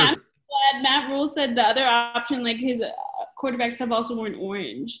 No, I'm glad Matt Rule said the other option, like his quarterbacks have also worn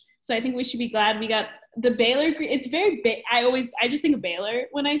orange. So I think we should be glad we got the Baylor green. It's very big. I just think of Baylor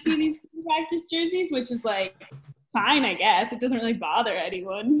when I see these practice jerseys, which is like fine, I guess. It doesn't really bother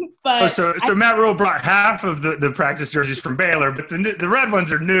anyone. But so Matt Rule brought half of the practice jerseys from Baylor, but the red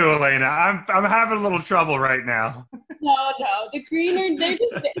ones are new, Elena. I'm having a little trouble right now. No, the green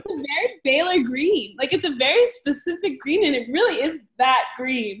it's a very Baylor green. Like, it's a very specific green, and it really is that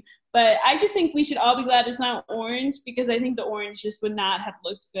green. But I just think we should all be glad it's not orange, because I think the orange just would not have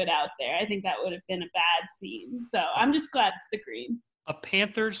looked good out there. I think that would have been a bad scene. So I'm just glad it's the green. A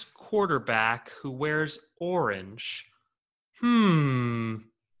Panthers quarterback who wears orange. Could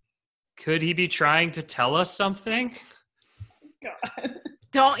he be trying to tell us something? God.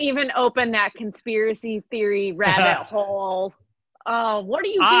 Don't even open that conspiracy theory rabbit hole. Oh, what are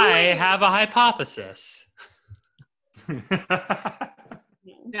you doing? I have a hypothesis.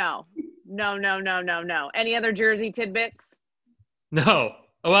 No. Any other Jersey tidbits? No.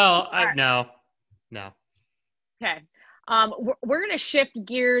 Well, right. No. Okay. We're going to shift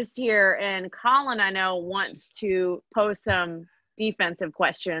gears here, and Colin, I know, wants to pose some defensive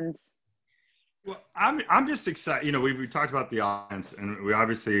questions. Well, I'm just excited. You know, we talked about the offense, and we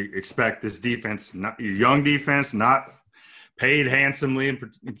obviously expect this defense, not young defense, not paid handsomely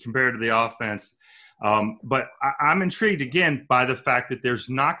compared to the offense. But I'm intrigued again by the fact that there's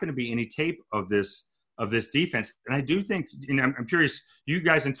not going to be any tape of this defense, and I do think, you know, I'm curious. You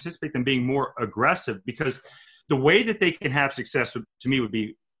guys anticipate them being more aggressive, because the way that they can have success to me would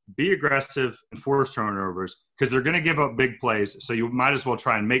be aggressive and force turnovers, because they're going to give up big plays. So you might as well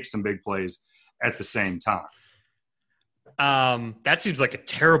try and make some big plays at the same time. That seems like a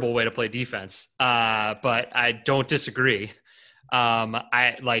terrible way to play defense, but I don't disagree.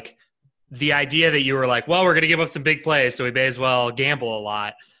 I like the idea that you were like, well, we're going to give up some big plays, so we may as well gamble a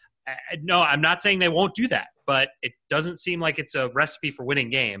lot. No, I'm not saying they won't do that, but it doesn't seem like it's a recipe for winning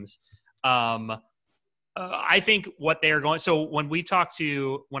games. I think what they are going – so when I talked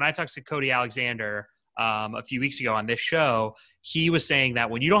to Cody Alexander a few weeks ago on this show, he was saying that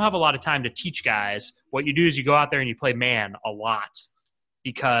when you don't have a lot of time to teach guys, what you do is you go out there and you play man a lot,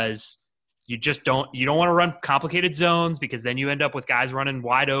 because you don't want to run complicated zones, because then you end up with guys running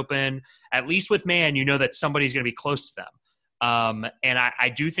wide open. At least with man, you know that somebody's going to be close to them. And I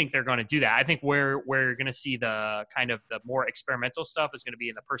do think they're going to do that. I think where you're going to see the kind of the more experimental stuff is going to be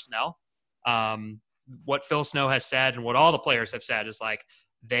in the personnel. What Phil Snow has said and what all the players have said is like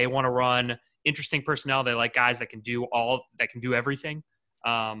they want to run interesting personnel. They like guys that can do everything.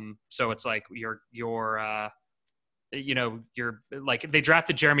 So it's like you're like they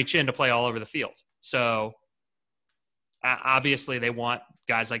drafted Jeremy Chin to play all over the field. So obviously they want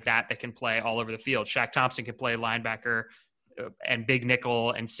guys like that can play all over the field. Shaq Thompson can play linebacker and big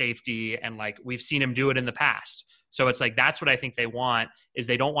nickel and safety, and like we've seen him do it in the past. So it's like that's what I think they want, is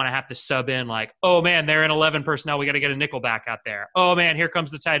they don't want to have to sub in like, oh man, they're in 11 personnel, we got to get a nickel back out there. Oh man, here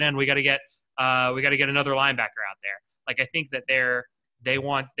comes the tight end, we got to get another linebacker out there. Like I think that they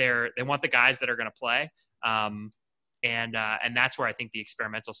want the guys that are going to play, and that's where I think the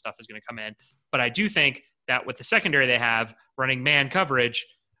experimental stuff is going to come in. But I do think that with the secondary they have running man coverage,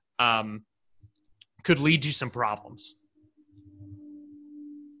 could lead to some problems.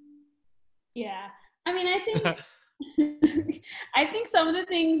 Yeah. I mean, I think I think some of the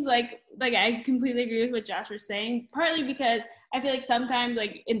things like I completely agree with what Josh was saying, partly because I feel like sometimes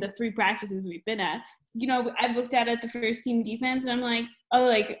like in the 3 practices we've been at, you know, I've looked at the first team defense and I'm like, oh,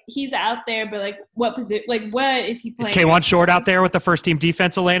 like he's out there, but like what position, like what is he playing? Is K1 Short out there with the first team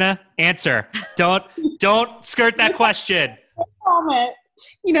defense, Elena? Answer. Don't skirt that question. Comment.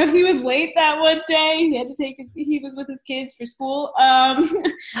 You know, he was late that one day. He had to he was with his kids for school.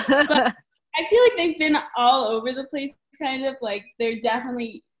 But I feel like they've been all over the place, kind of like they're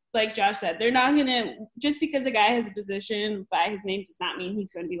definitely, like Josh said, they're not going to, just because a guy has a position by his name does not mean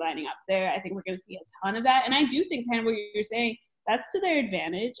he's going to be lining up there. I think we're going to see a ton of that. And I do think kind of what you're saying, that's to their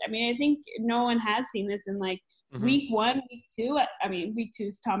advantage. I mean, I think no one has seen this in like week 1, week 2. I mean, week 2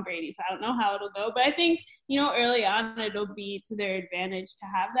 is Tom Brady, so I don't know how it'll go. But I think, you know, early on it'll be to their advantage to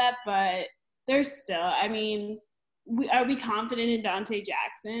have that. But there's still, I mean, are we confident in Dante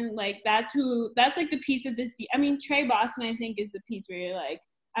Jackson? Like that's like the piece of this. I mean, Trey Boston, I think, is the piece where you're like,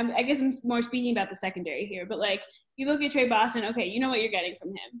 I guess I'm more speaking about the secondary here, but like you look at Trey Boston, okay, you know what you're getting from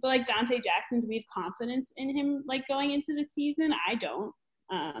him. But like Dante Jackson, do we have confidence in him like going into the season? I don't.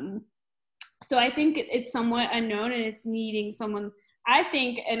 So I think it's somewhat unknown, and it's needing someone. I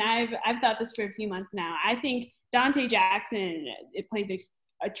think, and I've thought this for a few months now. I think Dante Jackson, it plays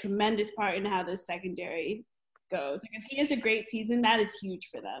a tremendous part in how this secondary goes. Like if he has a great season, that is huge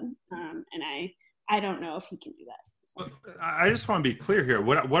for them. And I don't know if he can do that. So. I just want to be clear here.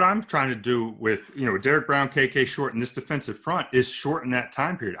 What I'm trying to do with, you know, Derek Brown, KK Short, and this defensive front is shorten that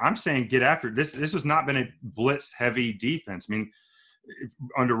time period. I'm saying get after it. This has not been a blitz heavy defense. I mean,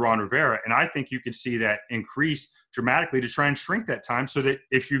 under Ron Rivera, and I think you could see that increase dramatically to try and shrink that time, so that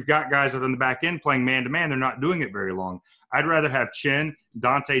if you've got guys out on the back end playing man to man, they're not doing it very long. I'd rather have Chin,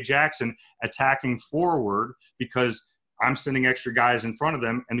 Dante Jackson attacking forward, because I'm sending extra guys in front of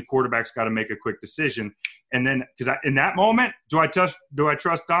them, and the quarterback's got to make a quick decision. And then, because in that moment, do I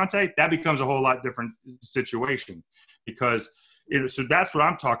trust Dante? That becomes a whole lot different situation, because So that's what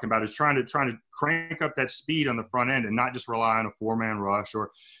I'm talking about, is trying to crank up that speed on the front end and not just rely on a 4-man rush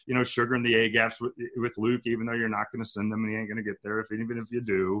or, sugaring the A gaps with Luke, even though you're not going to send them and he ain't going to get there even if you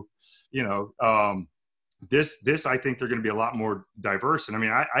do, This I think they're going to be a lot more diverse. And I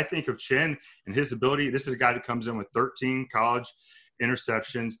mean, I think of Chin and his ability. This is a guy that comes in with 13 college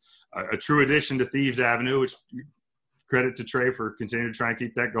interceptions, a true addition to Thieves Avenue, which credit to Trey for continuing to try and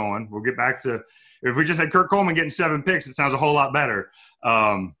keep that going. We'll get back to, if we just had Kirk Coleman getting 7 picks, it sounds a whole lot better.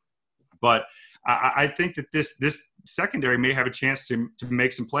 But I think that this secondary may have a chance to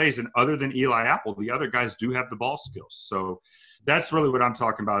make some plays. And other than Eli Apple, the other guys do have the ball skills. So that's really what I'm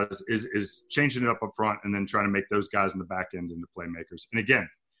talking about is changing it up front and then trying to make those guys in the back end into playmakers. And again,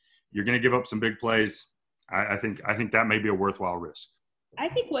 you're going to give up some big plays. I think that may be a worthwhile risk. I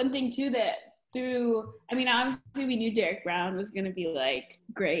think one thing too that obviously we knew Derek Brown was going to be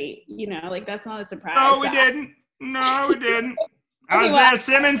great, that's not a surprise. No, we didn't. Isaiah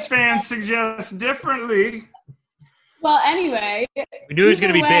Simmons fans suggest differently. Well, anyway. We knew he was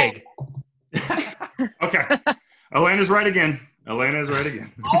going to be big. Okay. Elena's right again. I would just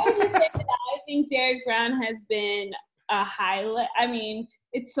say that I think Derek Brown has been a highlight. I mean,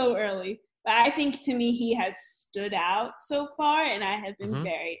 it's so early, but I think to me he has stood out so far, and I have been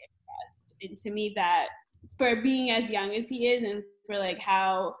very impressed. And to me, that for being as young as he is, and for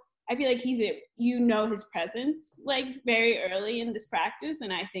how I feel like he's his presence very early in this practice,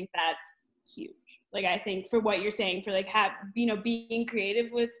 and I think that's huge. I think for what you're saying, for being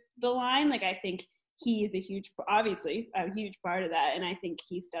creative with the line, I think he is obviously a huge part of that. And I think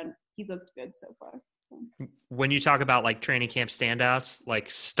he's looked good so far. When you talk about training camp standouts,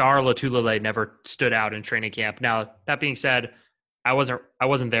 Star Lotulelei never stood out in training camp. Now, that being said, I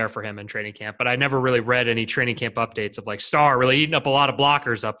wasn't there for him in training camp, but I never really read any training camp updates of Star really eating up a lot of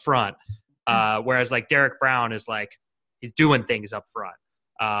blockers up front. Whereas Derek Brown is he's doing things up front.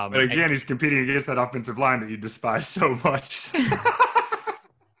 But again, he's competing against that offensive line that you despise so much.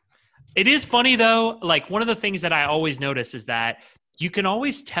 It is funny, though. One of the things that I always notice is that you can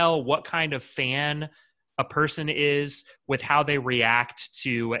always tell what kind of fan a person is with how they react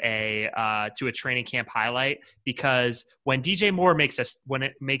to a training camp highlight. Because when DJ Moore makes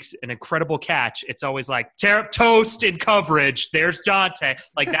an incredible catch, it's always tear up toast in coverage. There's Dante.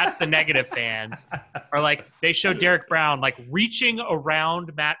 That's the negative fans. Or they show Derek Brown reaching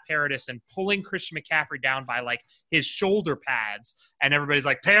around Matt Paradis and pulling Christian McCaffrey down by his shoulder pads, and everybody's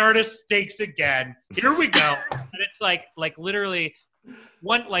Paradis stakes again. Here we go. And it's literally.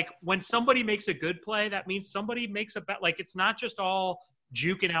 When somebody makes a good play, that means somebody makes a bet. It's not just all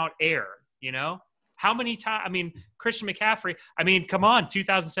juking out air, How many times? Christian McCaffrey. Come on,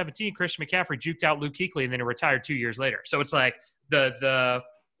 2017, Christian McCaffrey juked out Luke Kuechly and then he retired 2 years later. So it's the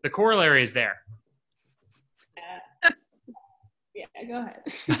corollary is there. Yeah, go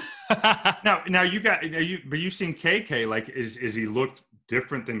ahead. now you've seen KK. Is he looked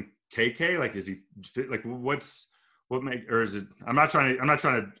different than KK? Is he is it? I'm not trying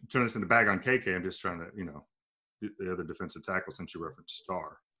to turn this into bag on KK. I'm just trying to, the other defensive tackle, since you referenced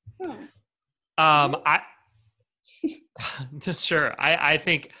Star. Sure. I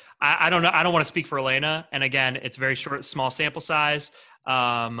think I don't know. I don't want to speak for Elena. And again, it's very small sample size.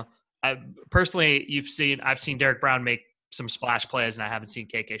 Personally, I've seen Derek Brown make some splash plays, and I haven't seen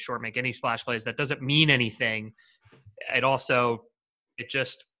KK Short make any splash plays. That doesn't mean anything. It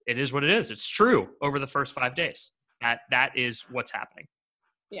is what it is. It's true over the first 5 days. That is what's happening.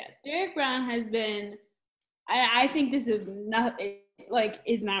 Yeah, Derek Brown has been. I think this is not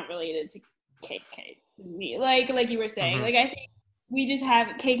is not related to KK to me. Like you were saying, I think we just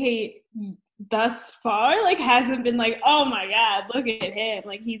have KK thus far hasn't been oh my God, look at him.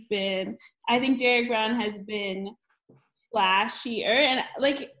 He's been. I think Derek Brown has been flashier, and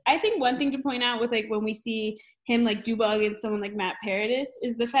I think one thing to point out with when we see him do well against someone like Matt Paradis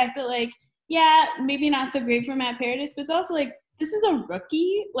is the fact that yeah, maybe not so great for Matt Paradis, but it's also this is a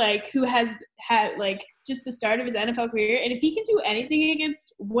rookie who has had just the start of his NFL career, and if he can do anything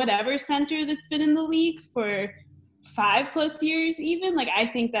against whatever center that's been in the league for 5+ years even, I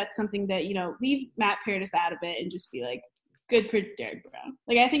think that's something that leave Matt Paradis out of it and just be good for Derek Brown.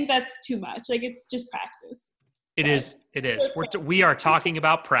 I think that's too much. It's just practice. It is. We are talking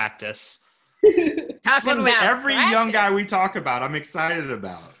about practice. Every young guy we talk about, I'm excited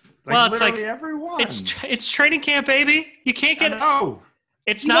about. Well, it's everyone. It's training camp, baby. You can't get. Oh,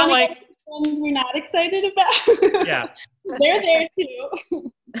 it's not ones we're not excited about. Yeah, they're there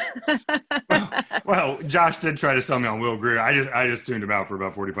too. well, Josh did try to sell me on Will Grier. I just tuned him out for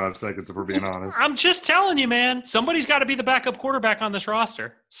about 45 seconds, if we're being honest. I'm just telling you, man. Somebody's got to be the backup quarterback on this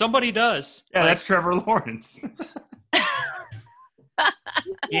roster. Somebody does. Yeah, that's Trevor Lawrence.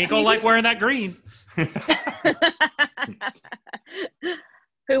 You ain't gonna like wearing that green.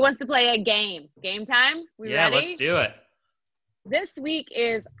 Who wants to play a game? Game time? We Yeah, ready? let's do it. This week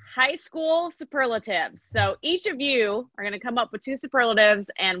is high school superlatives. So each of you are going to come up with 2 superlatives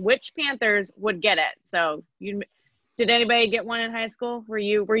and which Panthers would get it. So did anybody get one in high school? Were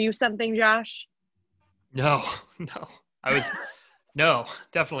you something, Josh? No. No,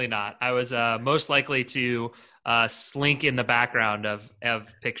 definitely not. I was most likely to slink in the background of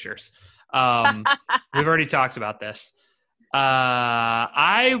pictures. We've already talked about this.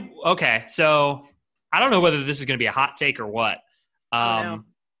 Okay, so I don't know whether this is going to be a hot take or what.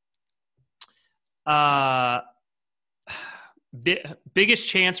 Biggest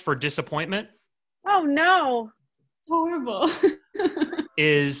chance for disappointment. Oh no! Horrible.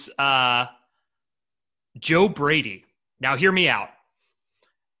 Is Joe Brady. Now hear me out.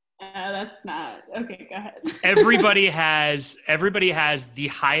 That's not okay. Go ahead. Everybody has the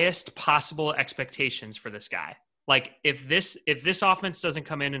highest possible expectations for this guy. Like if this offense doesn't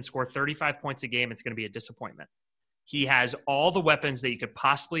come in and score 35 points a game, it's going to be a disappointment. He has all the weapons that you could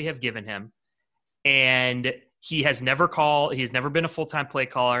possibly have given him, and he has never been a full-time play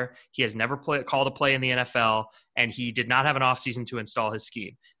caller. He has never called a play in the NFL, and he did not have an offseason to install his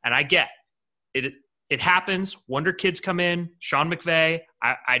scheme. And I get it. It happens. Wonder kids come in. Sean McVay.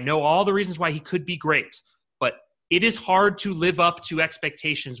 I know all the reasons why he could be great, but it is hard to live up to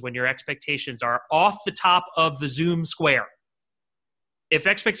expectations when your expectations are off the top of the Zoom square. If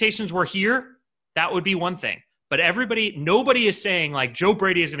expectations were here, that would be one thing. But nobody is saying like Joe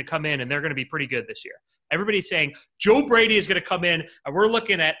Brady is going to come in and they're going to be pretty good this year. Everybody's saying Joe Brady is going to come in and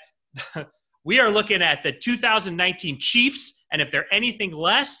we are looking at the 2019 Chiefs, and if they're anything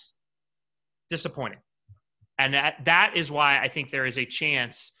less, disappointing. And that is why I think there is a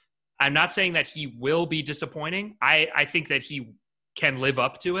chance. I'm not saying that he will be disappointing. I think that he can live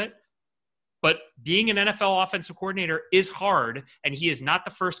up to it. But being an NFL offensive coordinator is hard, and he is not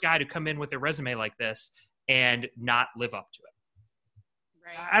the first guy to come in with a resume like this and not live up to it.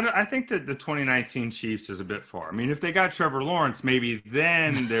 Right. I think that the 2019 Chiefs is a bit far. I mean, if they got Trevor Lawrence, maybe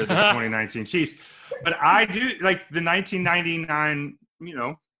then they're the 2019 Chiefs. But I do like the 1999,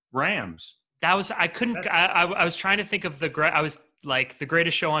 Rams. That was I was trying to think of the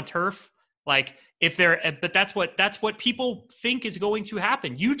greatest show on turf. Like but that's what people think is going to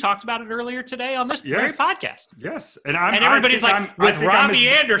happen. You talked about it earlier today on this very podcast. Yes, and everybody's like, with Robbie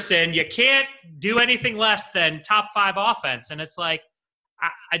Anderson, you can't do anything less than top 5 offense. And it's like,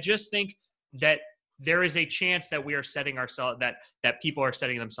 I just think that there is a chance that we are setting ourselves that people are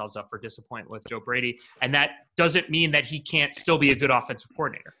setting themselves up for disappointment with Joe Brady, and that doesn't mean that he can't still be a good offensive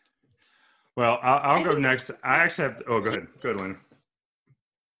coordinator. Well, I'll go next. I actually have. Oh, go ahead. Go ahead, Lena.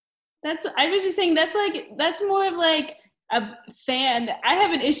 I was just saying that's more of like a fan. I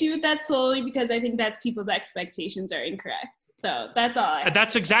have an issue with that solely because I think that's people's expectations are incorrect. So that's all.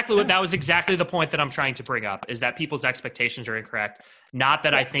 That was exactly the point that I'm trying to bring up, is that people's expectations are incorrect. Not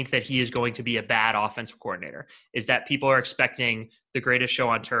that I think that he is going to be a bad offensive coordinator. Is that people are expecting the greatest show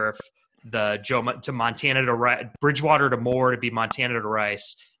on turf, the Joe to Montana to Rice, Bridgewater to Moore to be Montana to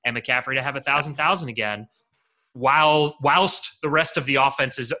Rice, and McCaffrey to have 1,000 again, whilst the rest of the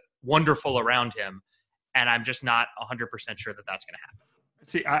offense is wonderful around him. And I'm just not 100% sure that that's going to happen.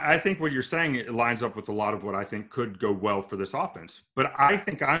 See, I think what you're saying, it lines up with a lot of what I think could go well for this offense. But I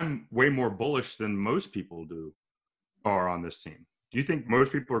think I'm way more bullish than most people are on this team. Do you think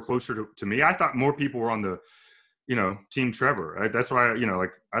most people are closer to me? I thought more people were on the, Team Trevor. That's why, I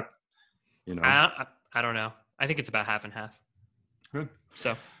don't know. I think it's about half and half. Good.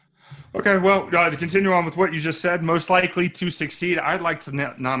 So. Okay, well, to continue on with what you just said, most likely to succeed, I'd like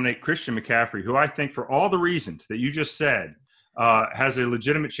to nominate Christian McCaffrey, who I think, for all the reasons that you just said, has a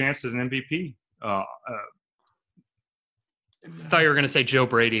legitimate chance as an MVP. I thought you were going to say Joe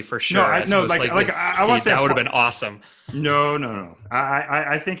Brady for sure. I want that would have been awesome. No.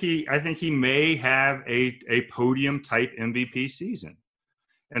 I think he may have a podium type MVP season,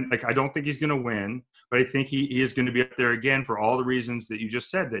 and I don't think he's going to win, but I think he is going to be up there again for all the reasons that you just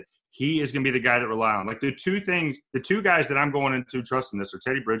said, that he is going to be the guy that rely on. Like the two guys that I'm going into trusting this are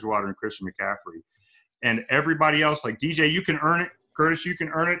Teddy Bridgewater and Christian McCaffrey. And everybody else, like DJ, you can earn it. Curtis, you can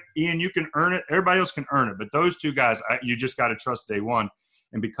earn it. Ian, you can earn it. Everybody else can earn it. But those two guys, you just got to trust day one.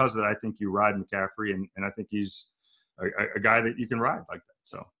 And because of that, I think you ride McCaffrey, and I think he's a guy that you can ride like that.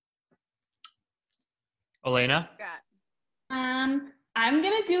 So, Elena? I'm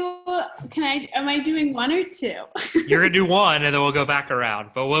going to do – am I doing one or two? You're going to do one, and then we'll go back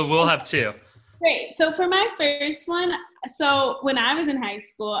around. But we'll have two. Great. So for my first one, when I was in high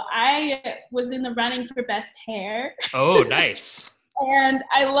school, I was in the running for best hair. Oh, nice. and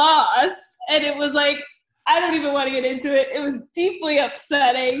I lost. And it was like, I don't even want to get into it. It was deeply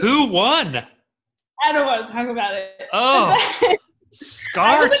upsetting. Who won? I don't want to talk about it. Oh,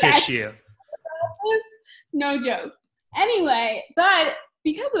 scar tissue. No joke. Anyway, but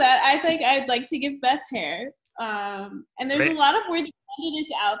because of that, I think I'd like to give best hair. And there's a lot of worthy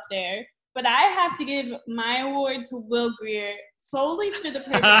candidates out there, but I have to give my award to Will Grier solely for the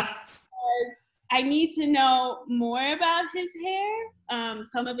purpose because I need to know more about his hair.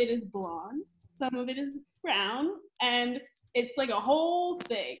 Some of it is blonde, some of it is brown, and it's like a whole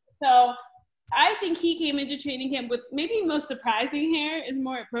thing. So I think he came into training camp with maybe most surprising hair is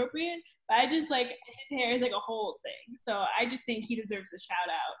more appropriate, but I just like his hair is like a whole thing. So I just think he deserves a shout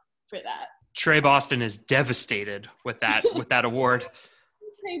out for that. Trey Boston is devastated with that award.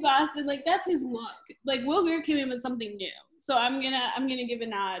 Trey Boston, like that's his look. Like Will Grier came in with something new. So I'm gonna give a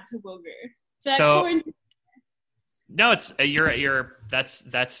nod to Will Grier. No, it's that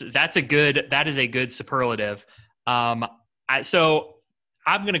is a good superlative. So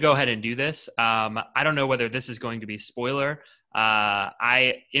I'm going to go ahead and do this. I don't know whether this is going to be spoiler.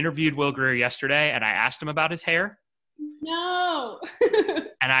 I interviewed Will Grier yesterday and I asked him about his hair. No.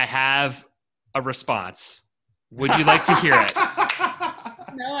 And I have a response. Would you like to hear it?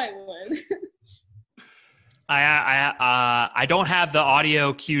 No, I would. I don't have the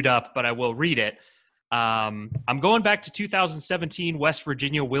audio queued up, but I will read it. I'm going back to 2017 West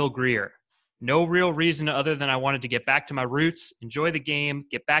Virginia Will Grier. No real reason other than I wanted to get back to my roots, enjoy the game,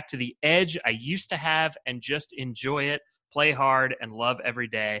 get back to the edge I used to have, and just enjoy it, play hard, and love every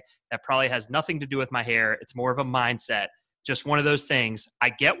day. That probably has nothing to do with my hair. It's more of a mindset. Just one of those things. I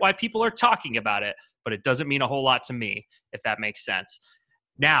get why people are talking about it, but it doesn't mean a whole lot to me, if that makes sense.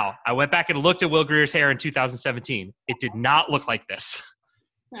 Now, I went back and looked at Will Grier's hair in 2017. It did not look like this.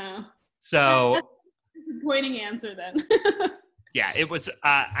 Oh. So, That's a disappointing answer then. yeah, it was.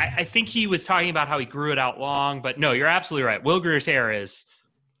 I think he was talking about how he grew it out long, but no, you're absolutely right. Will Grier's hair is,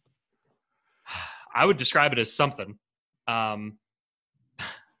 I would describe it as something. And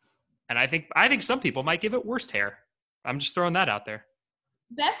I think some people might give it worst hair. I'm just throwing that out there.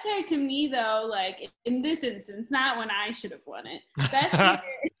 Best hair to me, though, like in this instance, not when I should have won it. Best hair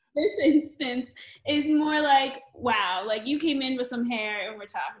in this instance is more like, wow, like you came in with some hair and we're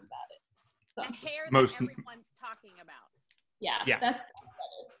talking about it. So, and hair that everyone's talking about. Yeah. That's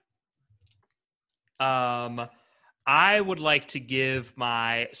better. I would like to give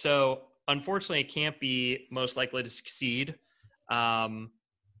so unfortunately it can't be most likely to succeed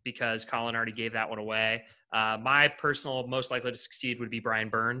because Colin already gave that one away. My personal most likely to succeed would be Brian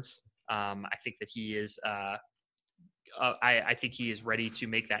Burns. I think that he is I think he is ready to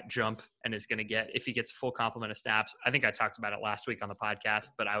make that jump and is going to get, if he gets a full complement of snaps. I think I talked about it last week on the podcast,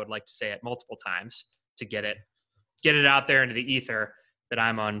 but I would like to say it multiple times to get it out there into the ether that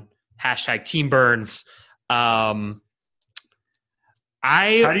I'm on #Team Burns. How do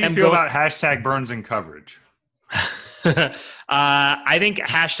you feel about #Burns in coverage? I think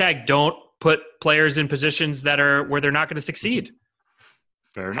don't put players in positions that are where they're not going to succeed.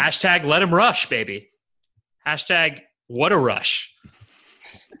 Fair enough. Let them rush, baby. What a rush.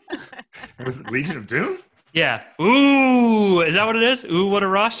 With Legion of Doom? Yeah. Ooh, is that what it is? Ooh, what a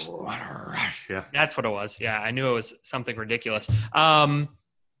rush. What a rush. Yeah. That's what it was. Yeah, I knew it was something ridiculous. I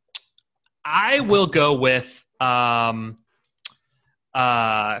will go with Class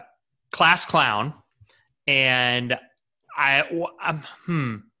Clown, and I'll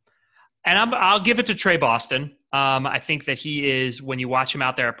give it to Trey Boston. I think that he is, when you watch him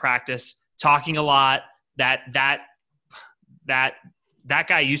out there at practice, talking a lot. That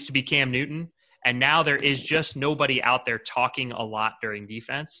guy used to be Cam Newton, and now there is just nobody out there talking a lot during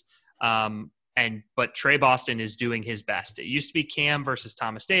defense. But Trey Boston is doing his best. It used to be Cam versus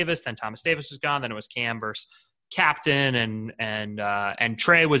Thomas Davis. Then Thomas Davis was gone. Then it was Cam versus Captain, and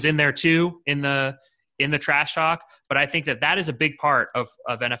Trey was in there too in the trash talk. But I think that is a big part of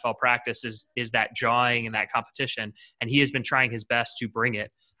NFL practice is that jawing and that competition. And he has been trying his best to bring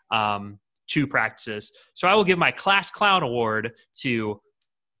it to practices. So I will give my Class Clown award to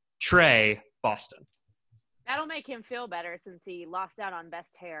Trey Boston. That'll make him feel better since he lost out on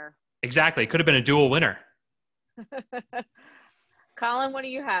best hair. Exactly. Could have been a dual winner. Colin, what do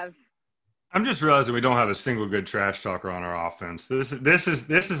you have? I'm just realizing we don't have a single good trash talker on our offense. This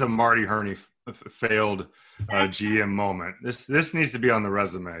is a Marty Herney failed GM moment. This needs to be on the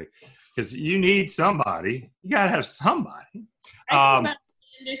resume because you need somebody. You got to have somebody. I think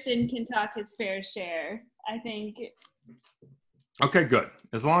Anderson can talk his fair share. I think. Okay, good.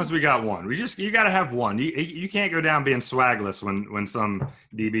 As long as we got one, you got to have one. You can't go down being swagless when some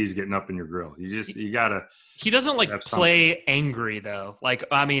DB's getting up in your grill. You got to. He doesn't like play angry though. Like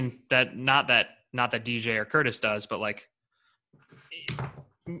I mean not that DJ or Curtis does, but like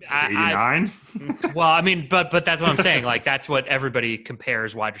 89. Well, I mean, but that's what I'm saying. Like that's what everybody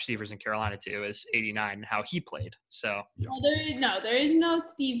compares wide receivers in Carolina to is 89 and how he played. So well, there is no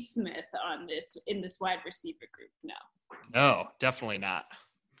Steve Smith in this wide receiver group. No, definitely not.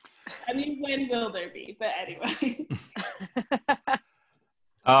 I mean, when will there be? But anyway.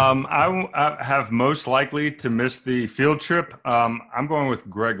 I have most likely to miss the field trip. I'm going with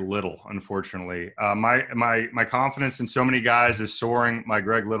Greg Little, unfortunately. My confidence in so many guys is soaring. My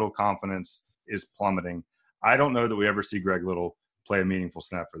Greg Little confidence is plummeting. I don't know that we ever see Greg Little play a meaningful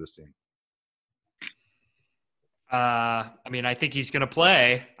snap for this team. I mean, I think he's going to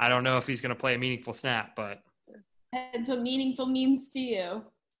play. I don't know if he's going to play a meaningful snap, but depends what meaningful means to you.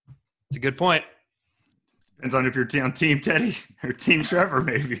 It's a good point. Depends on if you're on Team Teddy or Team Trevor,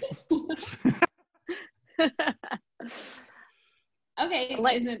 maybe. Okay,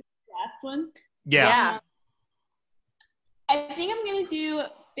 is it the last one? Yeah. I think I'm going to do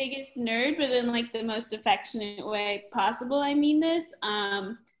biggest nerd, but in like the most affectionate way possible. I mean this.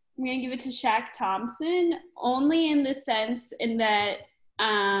 I'm going to give it to Shaq Thompson, only in the sense in that,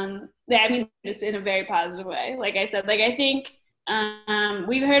 I mean this in a very positive way. Like I said, like I think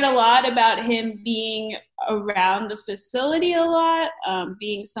we've heard a lot about him being around the facility a lot,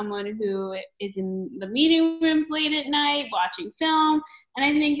 being someone who is in the meeting rooms late at night, watching film. And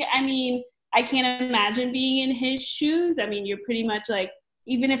I think, I mean, I can't imagine being in his shoes. I mean, you're pretty much like,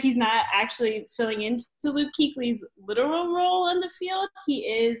 even if he's not actually filling into Luke Kuechly's literal role on the field, he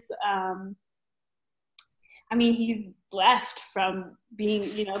is, I mean, he's left from being,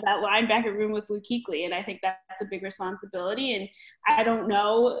 you know, that linebacker room with Luke Kuechly. And I think that's a big responsibility. And I don't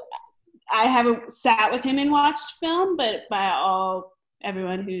know, I haven't sat with him and watched film, but by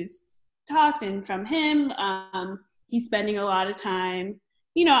everyone who's talked and from him, he's spending a lot of time,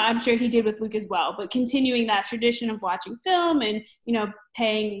 you know, I'm sure he did with Luke as well, but continuing that tradition of watching film and, you know,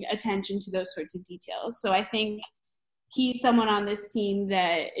 paying attention to those sorts of details. So I think he's someone on this team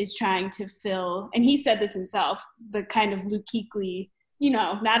that is trying to fill, and he said this himself, the kind of Luke Kuechly, you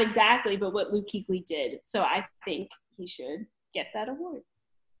know, not exactly, but what Luke Kuechly did. So I think he should get that award.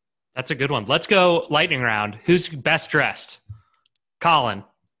 That's a good one. Let's go lightning round. Who's best dressed? Colin.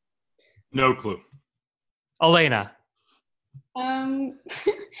 No clue. Elena. I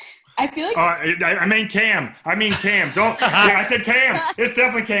feel like I mean Cam. Don't. Yeah, I said Cam. It's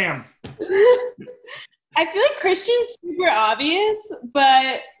definitely Cam. I feel like Christian's super obvious,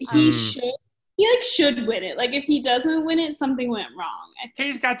 but he should win it. Like if he doesn't win it, something went wrong.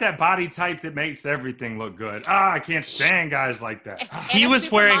 He's got that body type that makes everything look good. I can't stand guys like that. He was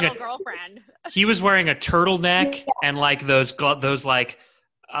wearing a girlfriend. He was wearing a turtleneck and like those like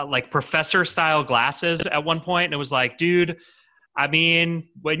professor style glasses at one point, and it was like, dude, I mean,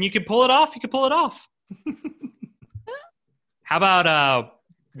 when you can pull it off, you can pull it off. How about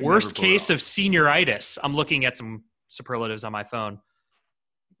worst case of senioritis? I'm looking at some superlatives on my phone.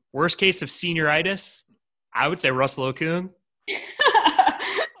 Worst case of senioritis, I would say Russell Okung.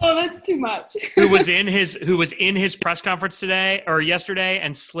 Oh, that's too much. who was in his press conference today or yesterday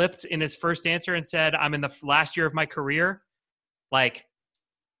and slipped in his first answer and said, "I'm in the last year of my career." Like,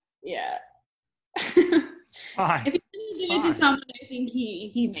 yeah. Fine. If he finished it into something, I think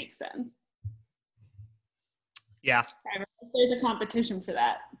he makes sense. Yeah. There's a competition for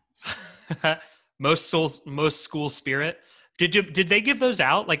that. most school spirit. Did they give those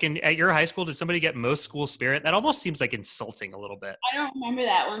out? Like at your high school, did somebody get most school spirit? That almost seems like insulting a little bit. I don't remember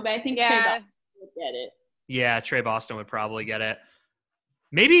that one, but I think Trey Boston would get it. Yeah, Trey Boston would probably get it.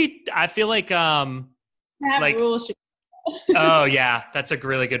 Maybe I feel like rules should. Oh yeah, that's a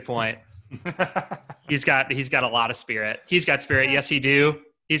really good point. He's got a lot of spirit. He's got spirit. Yes, he do.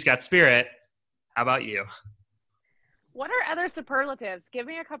 He's got spirit. How about you? What are other superlatives? Give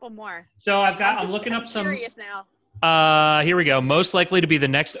me a couple more. So I'm looking up some. Curious now. Here we go. Most likely to be the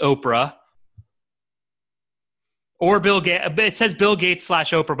next Oprah. Or Bill Gates. It says Bill Gates /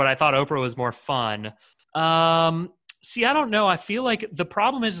 Oprah, but I thought Oprah was more fun. See, I don't know. I feel like the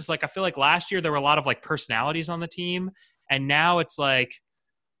problem is like I feel like last year there were a lot of like personalities on the team, and now it's like,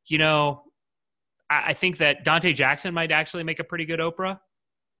 you know, I think that Dante Jackson might actually make a pretty good Oprah.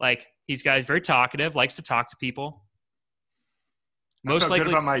 Like he's very talkative, likes to talk to people. Most likely good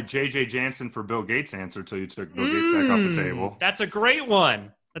about my JJ Jansen for Bill Gates answer till you took Bill Gates back off the table. That's a great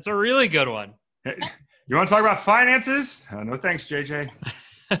one. That's a really good one. Hey, you want to talk about finances? No thanks, JJ.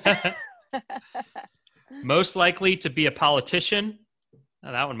 Most likely to be a politician.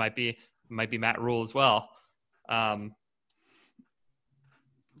 Now, that one might be Matt Rule as well. All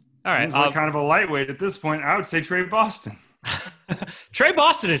right. Seems like kind of a lightweight at this point. I would say Trey Boston. Trey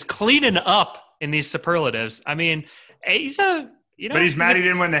Boston is cleaning up in these superlatives. I mean, he's a but he's mad he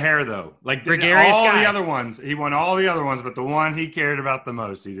didn't win the hair though. Like gregarious all guy. the other ones, he won all the other ones, but the one he cared about the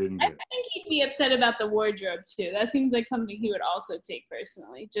most, he didn't I get. think he'd be upset about the wardrobe too. That seems like something he would also take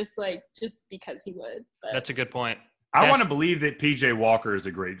personally, just because he would. But That's a good point. I want to believe that PJ Walker is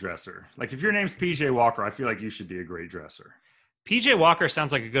a great dresser. Like if your name's PJ Walker, I feel like you should be a great dresser. PJ Walker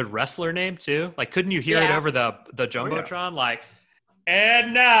sounds like a good wrestler name too. Like, couldn't you hear it over the Jumbotron? Like,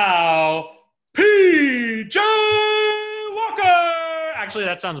 and now PJ Walker. Actually,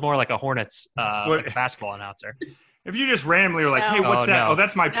 that sounds more like a Hornets like a basketball announcer. If you just randomly were like, "Hey, what's that?" No. Oh,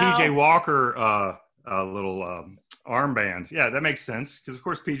 that's my PJ Walker little armband. Yeah, that makes sense because of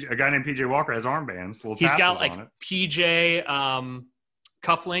course a guy named PJ Walker has armbands. Little He's got tassels like on it. PJ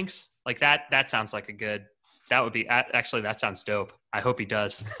cufflinks. Like that. That sounds like a good. That would be actually. That sounds dope. I hope he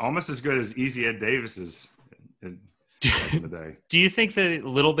does. Almost as good as Easy Ed Davis's in the day. Do you think that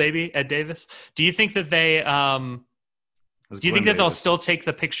little baby Ed Davis? Do you think that they? Do you think that they'll still take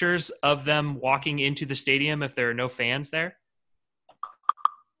the pictures of them walking into the stadium if there are no fans there?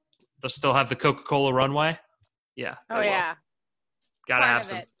 They'll still have the Coca-Cola runway? Yeah. Oh, yeah. Gotta Part have of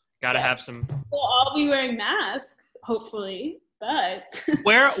some. it. Gotta have some. we'll all be wearing masks, hopefully. But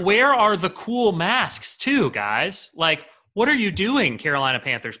Where are the cool masks too, guys? Like, what are you doing, Carolina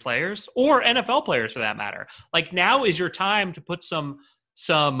Panthers players or NFL players for that matter? Like, now is your time to put some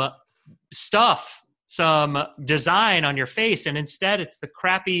stuff, some design on your face, and instead it's the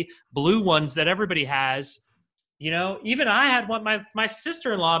crappy blue ones that everybody has. You know, even I had one. My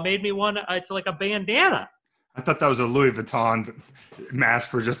sister-in-law made me one. It's like a bandana. I thought that was a Louis Vuitton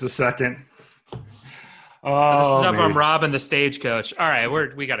mask for just a second. Oh, this is from Robin the Stagecoach. All right,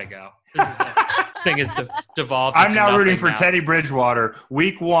 we gotta go. This thing is devolved. I'm now rooting for now. Teddy Bridgewater,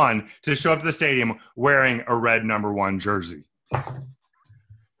 week 1, to show up to the stadium wearing a red number 1 jersey.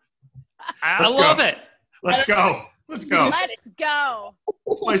 I love it. Let's go. Let's go.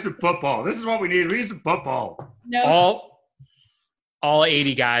 Let's play some football. This is what we need. We need some football. no, All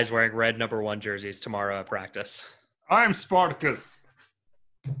 80 guys wearing red number 1 jerseys tomorrow at practice. I'm Spartacus.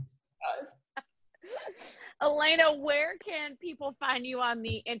 Elena, where can people find you on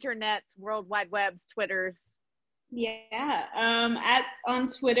the internet's, World Wide Web's, Twitters? yeah. On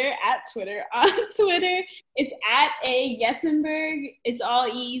Twitter, it's at A Yetzenberg. It's all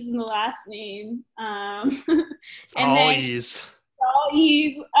E's in the last name. It's And all then- E's. all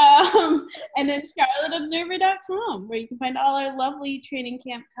E's. And then CharlotteObserver.com, where you can find all our lovely training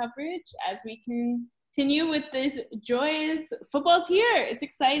camp coverage as we continue with this joyous football's here. It's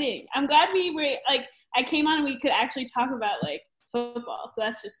exciting. I'm glad I came on and we could actually talk about football. So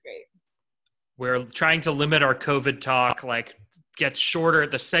that's just great. We're trying to limit our COVID talk, gets shorter.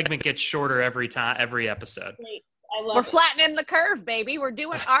 The segment gets shorter every episode. Great. I love We're it. flattening the curve, baby. We're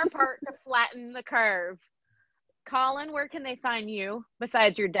doing our part to flatten the curve. Colin, where can they find you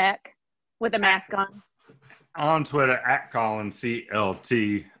besides your deck with a mask on? On Twitter, at Colin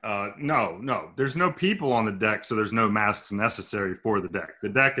CLT. No. There's no people on the deck, so there's no masks necessary for the deck. The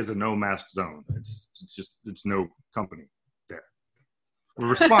deck is a no mask zone. It's no company there. We're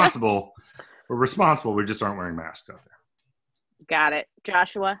responsible. We just aren't wearing masks out there. Got it.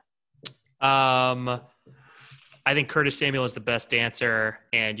 Joshua? I think Curtis Samuel is the best dancer,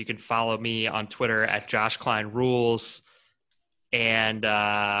 and you can follow me on Twitter at Josh Klein Rules and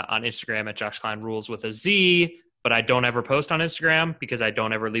on Instagram at Josh Klein Rules with a Z, but I don't ever post on Instagram because I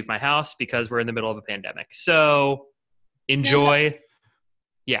don't ever leave my house because we're in the middle of a pandemic. So enjoy.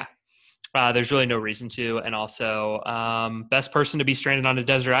 Yeah. There's really no reason to. And also, best person to be stranded on a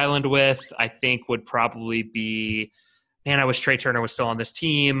desert island with, I think would probably be, man, I wish Trey Turner was still on this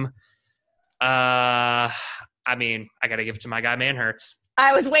team. I mean, I got to give it to my guy, Manhurts.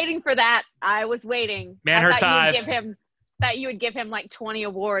 I was waiting for that. I was waiting. Manhurts I Hive. thought you would give him 20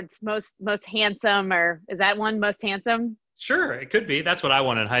 awards. Most handsome, or is that one most handsome? Sure, it could be. That's what I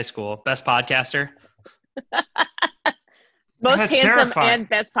won in high school. Best podcaster. Most That's handsome terrifying. and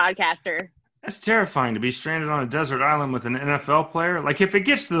best podcaster. That's terrifying to be stranded on a desert island with an NFL player. If it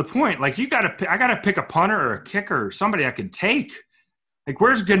gets to the point, I gotta pick a punter or a kicker or somebody I could take.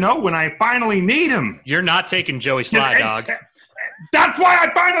 Where's Gano when I finally need him? You're not taking Joey Sly, dog. That's why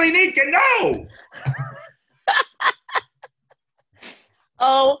I finally need Gano.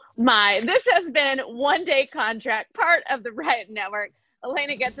 Oh my, this has been One Day Contract, part of the Riot Network.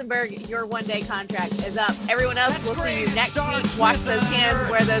 Elena Getzenberg, your one-day contract is up. Everyone else, That's we'll see great. you next Starts week. Wash with those an hands,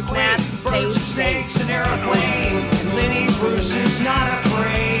 wear those earthquake, masks, stay birds, safe. snakes, and airplane. And Lenny Bruce is not a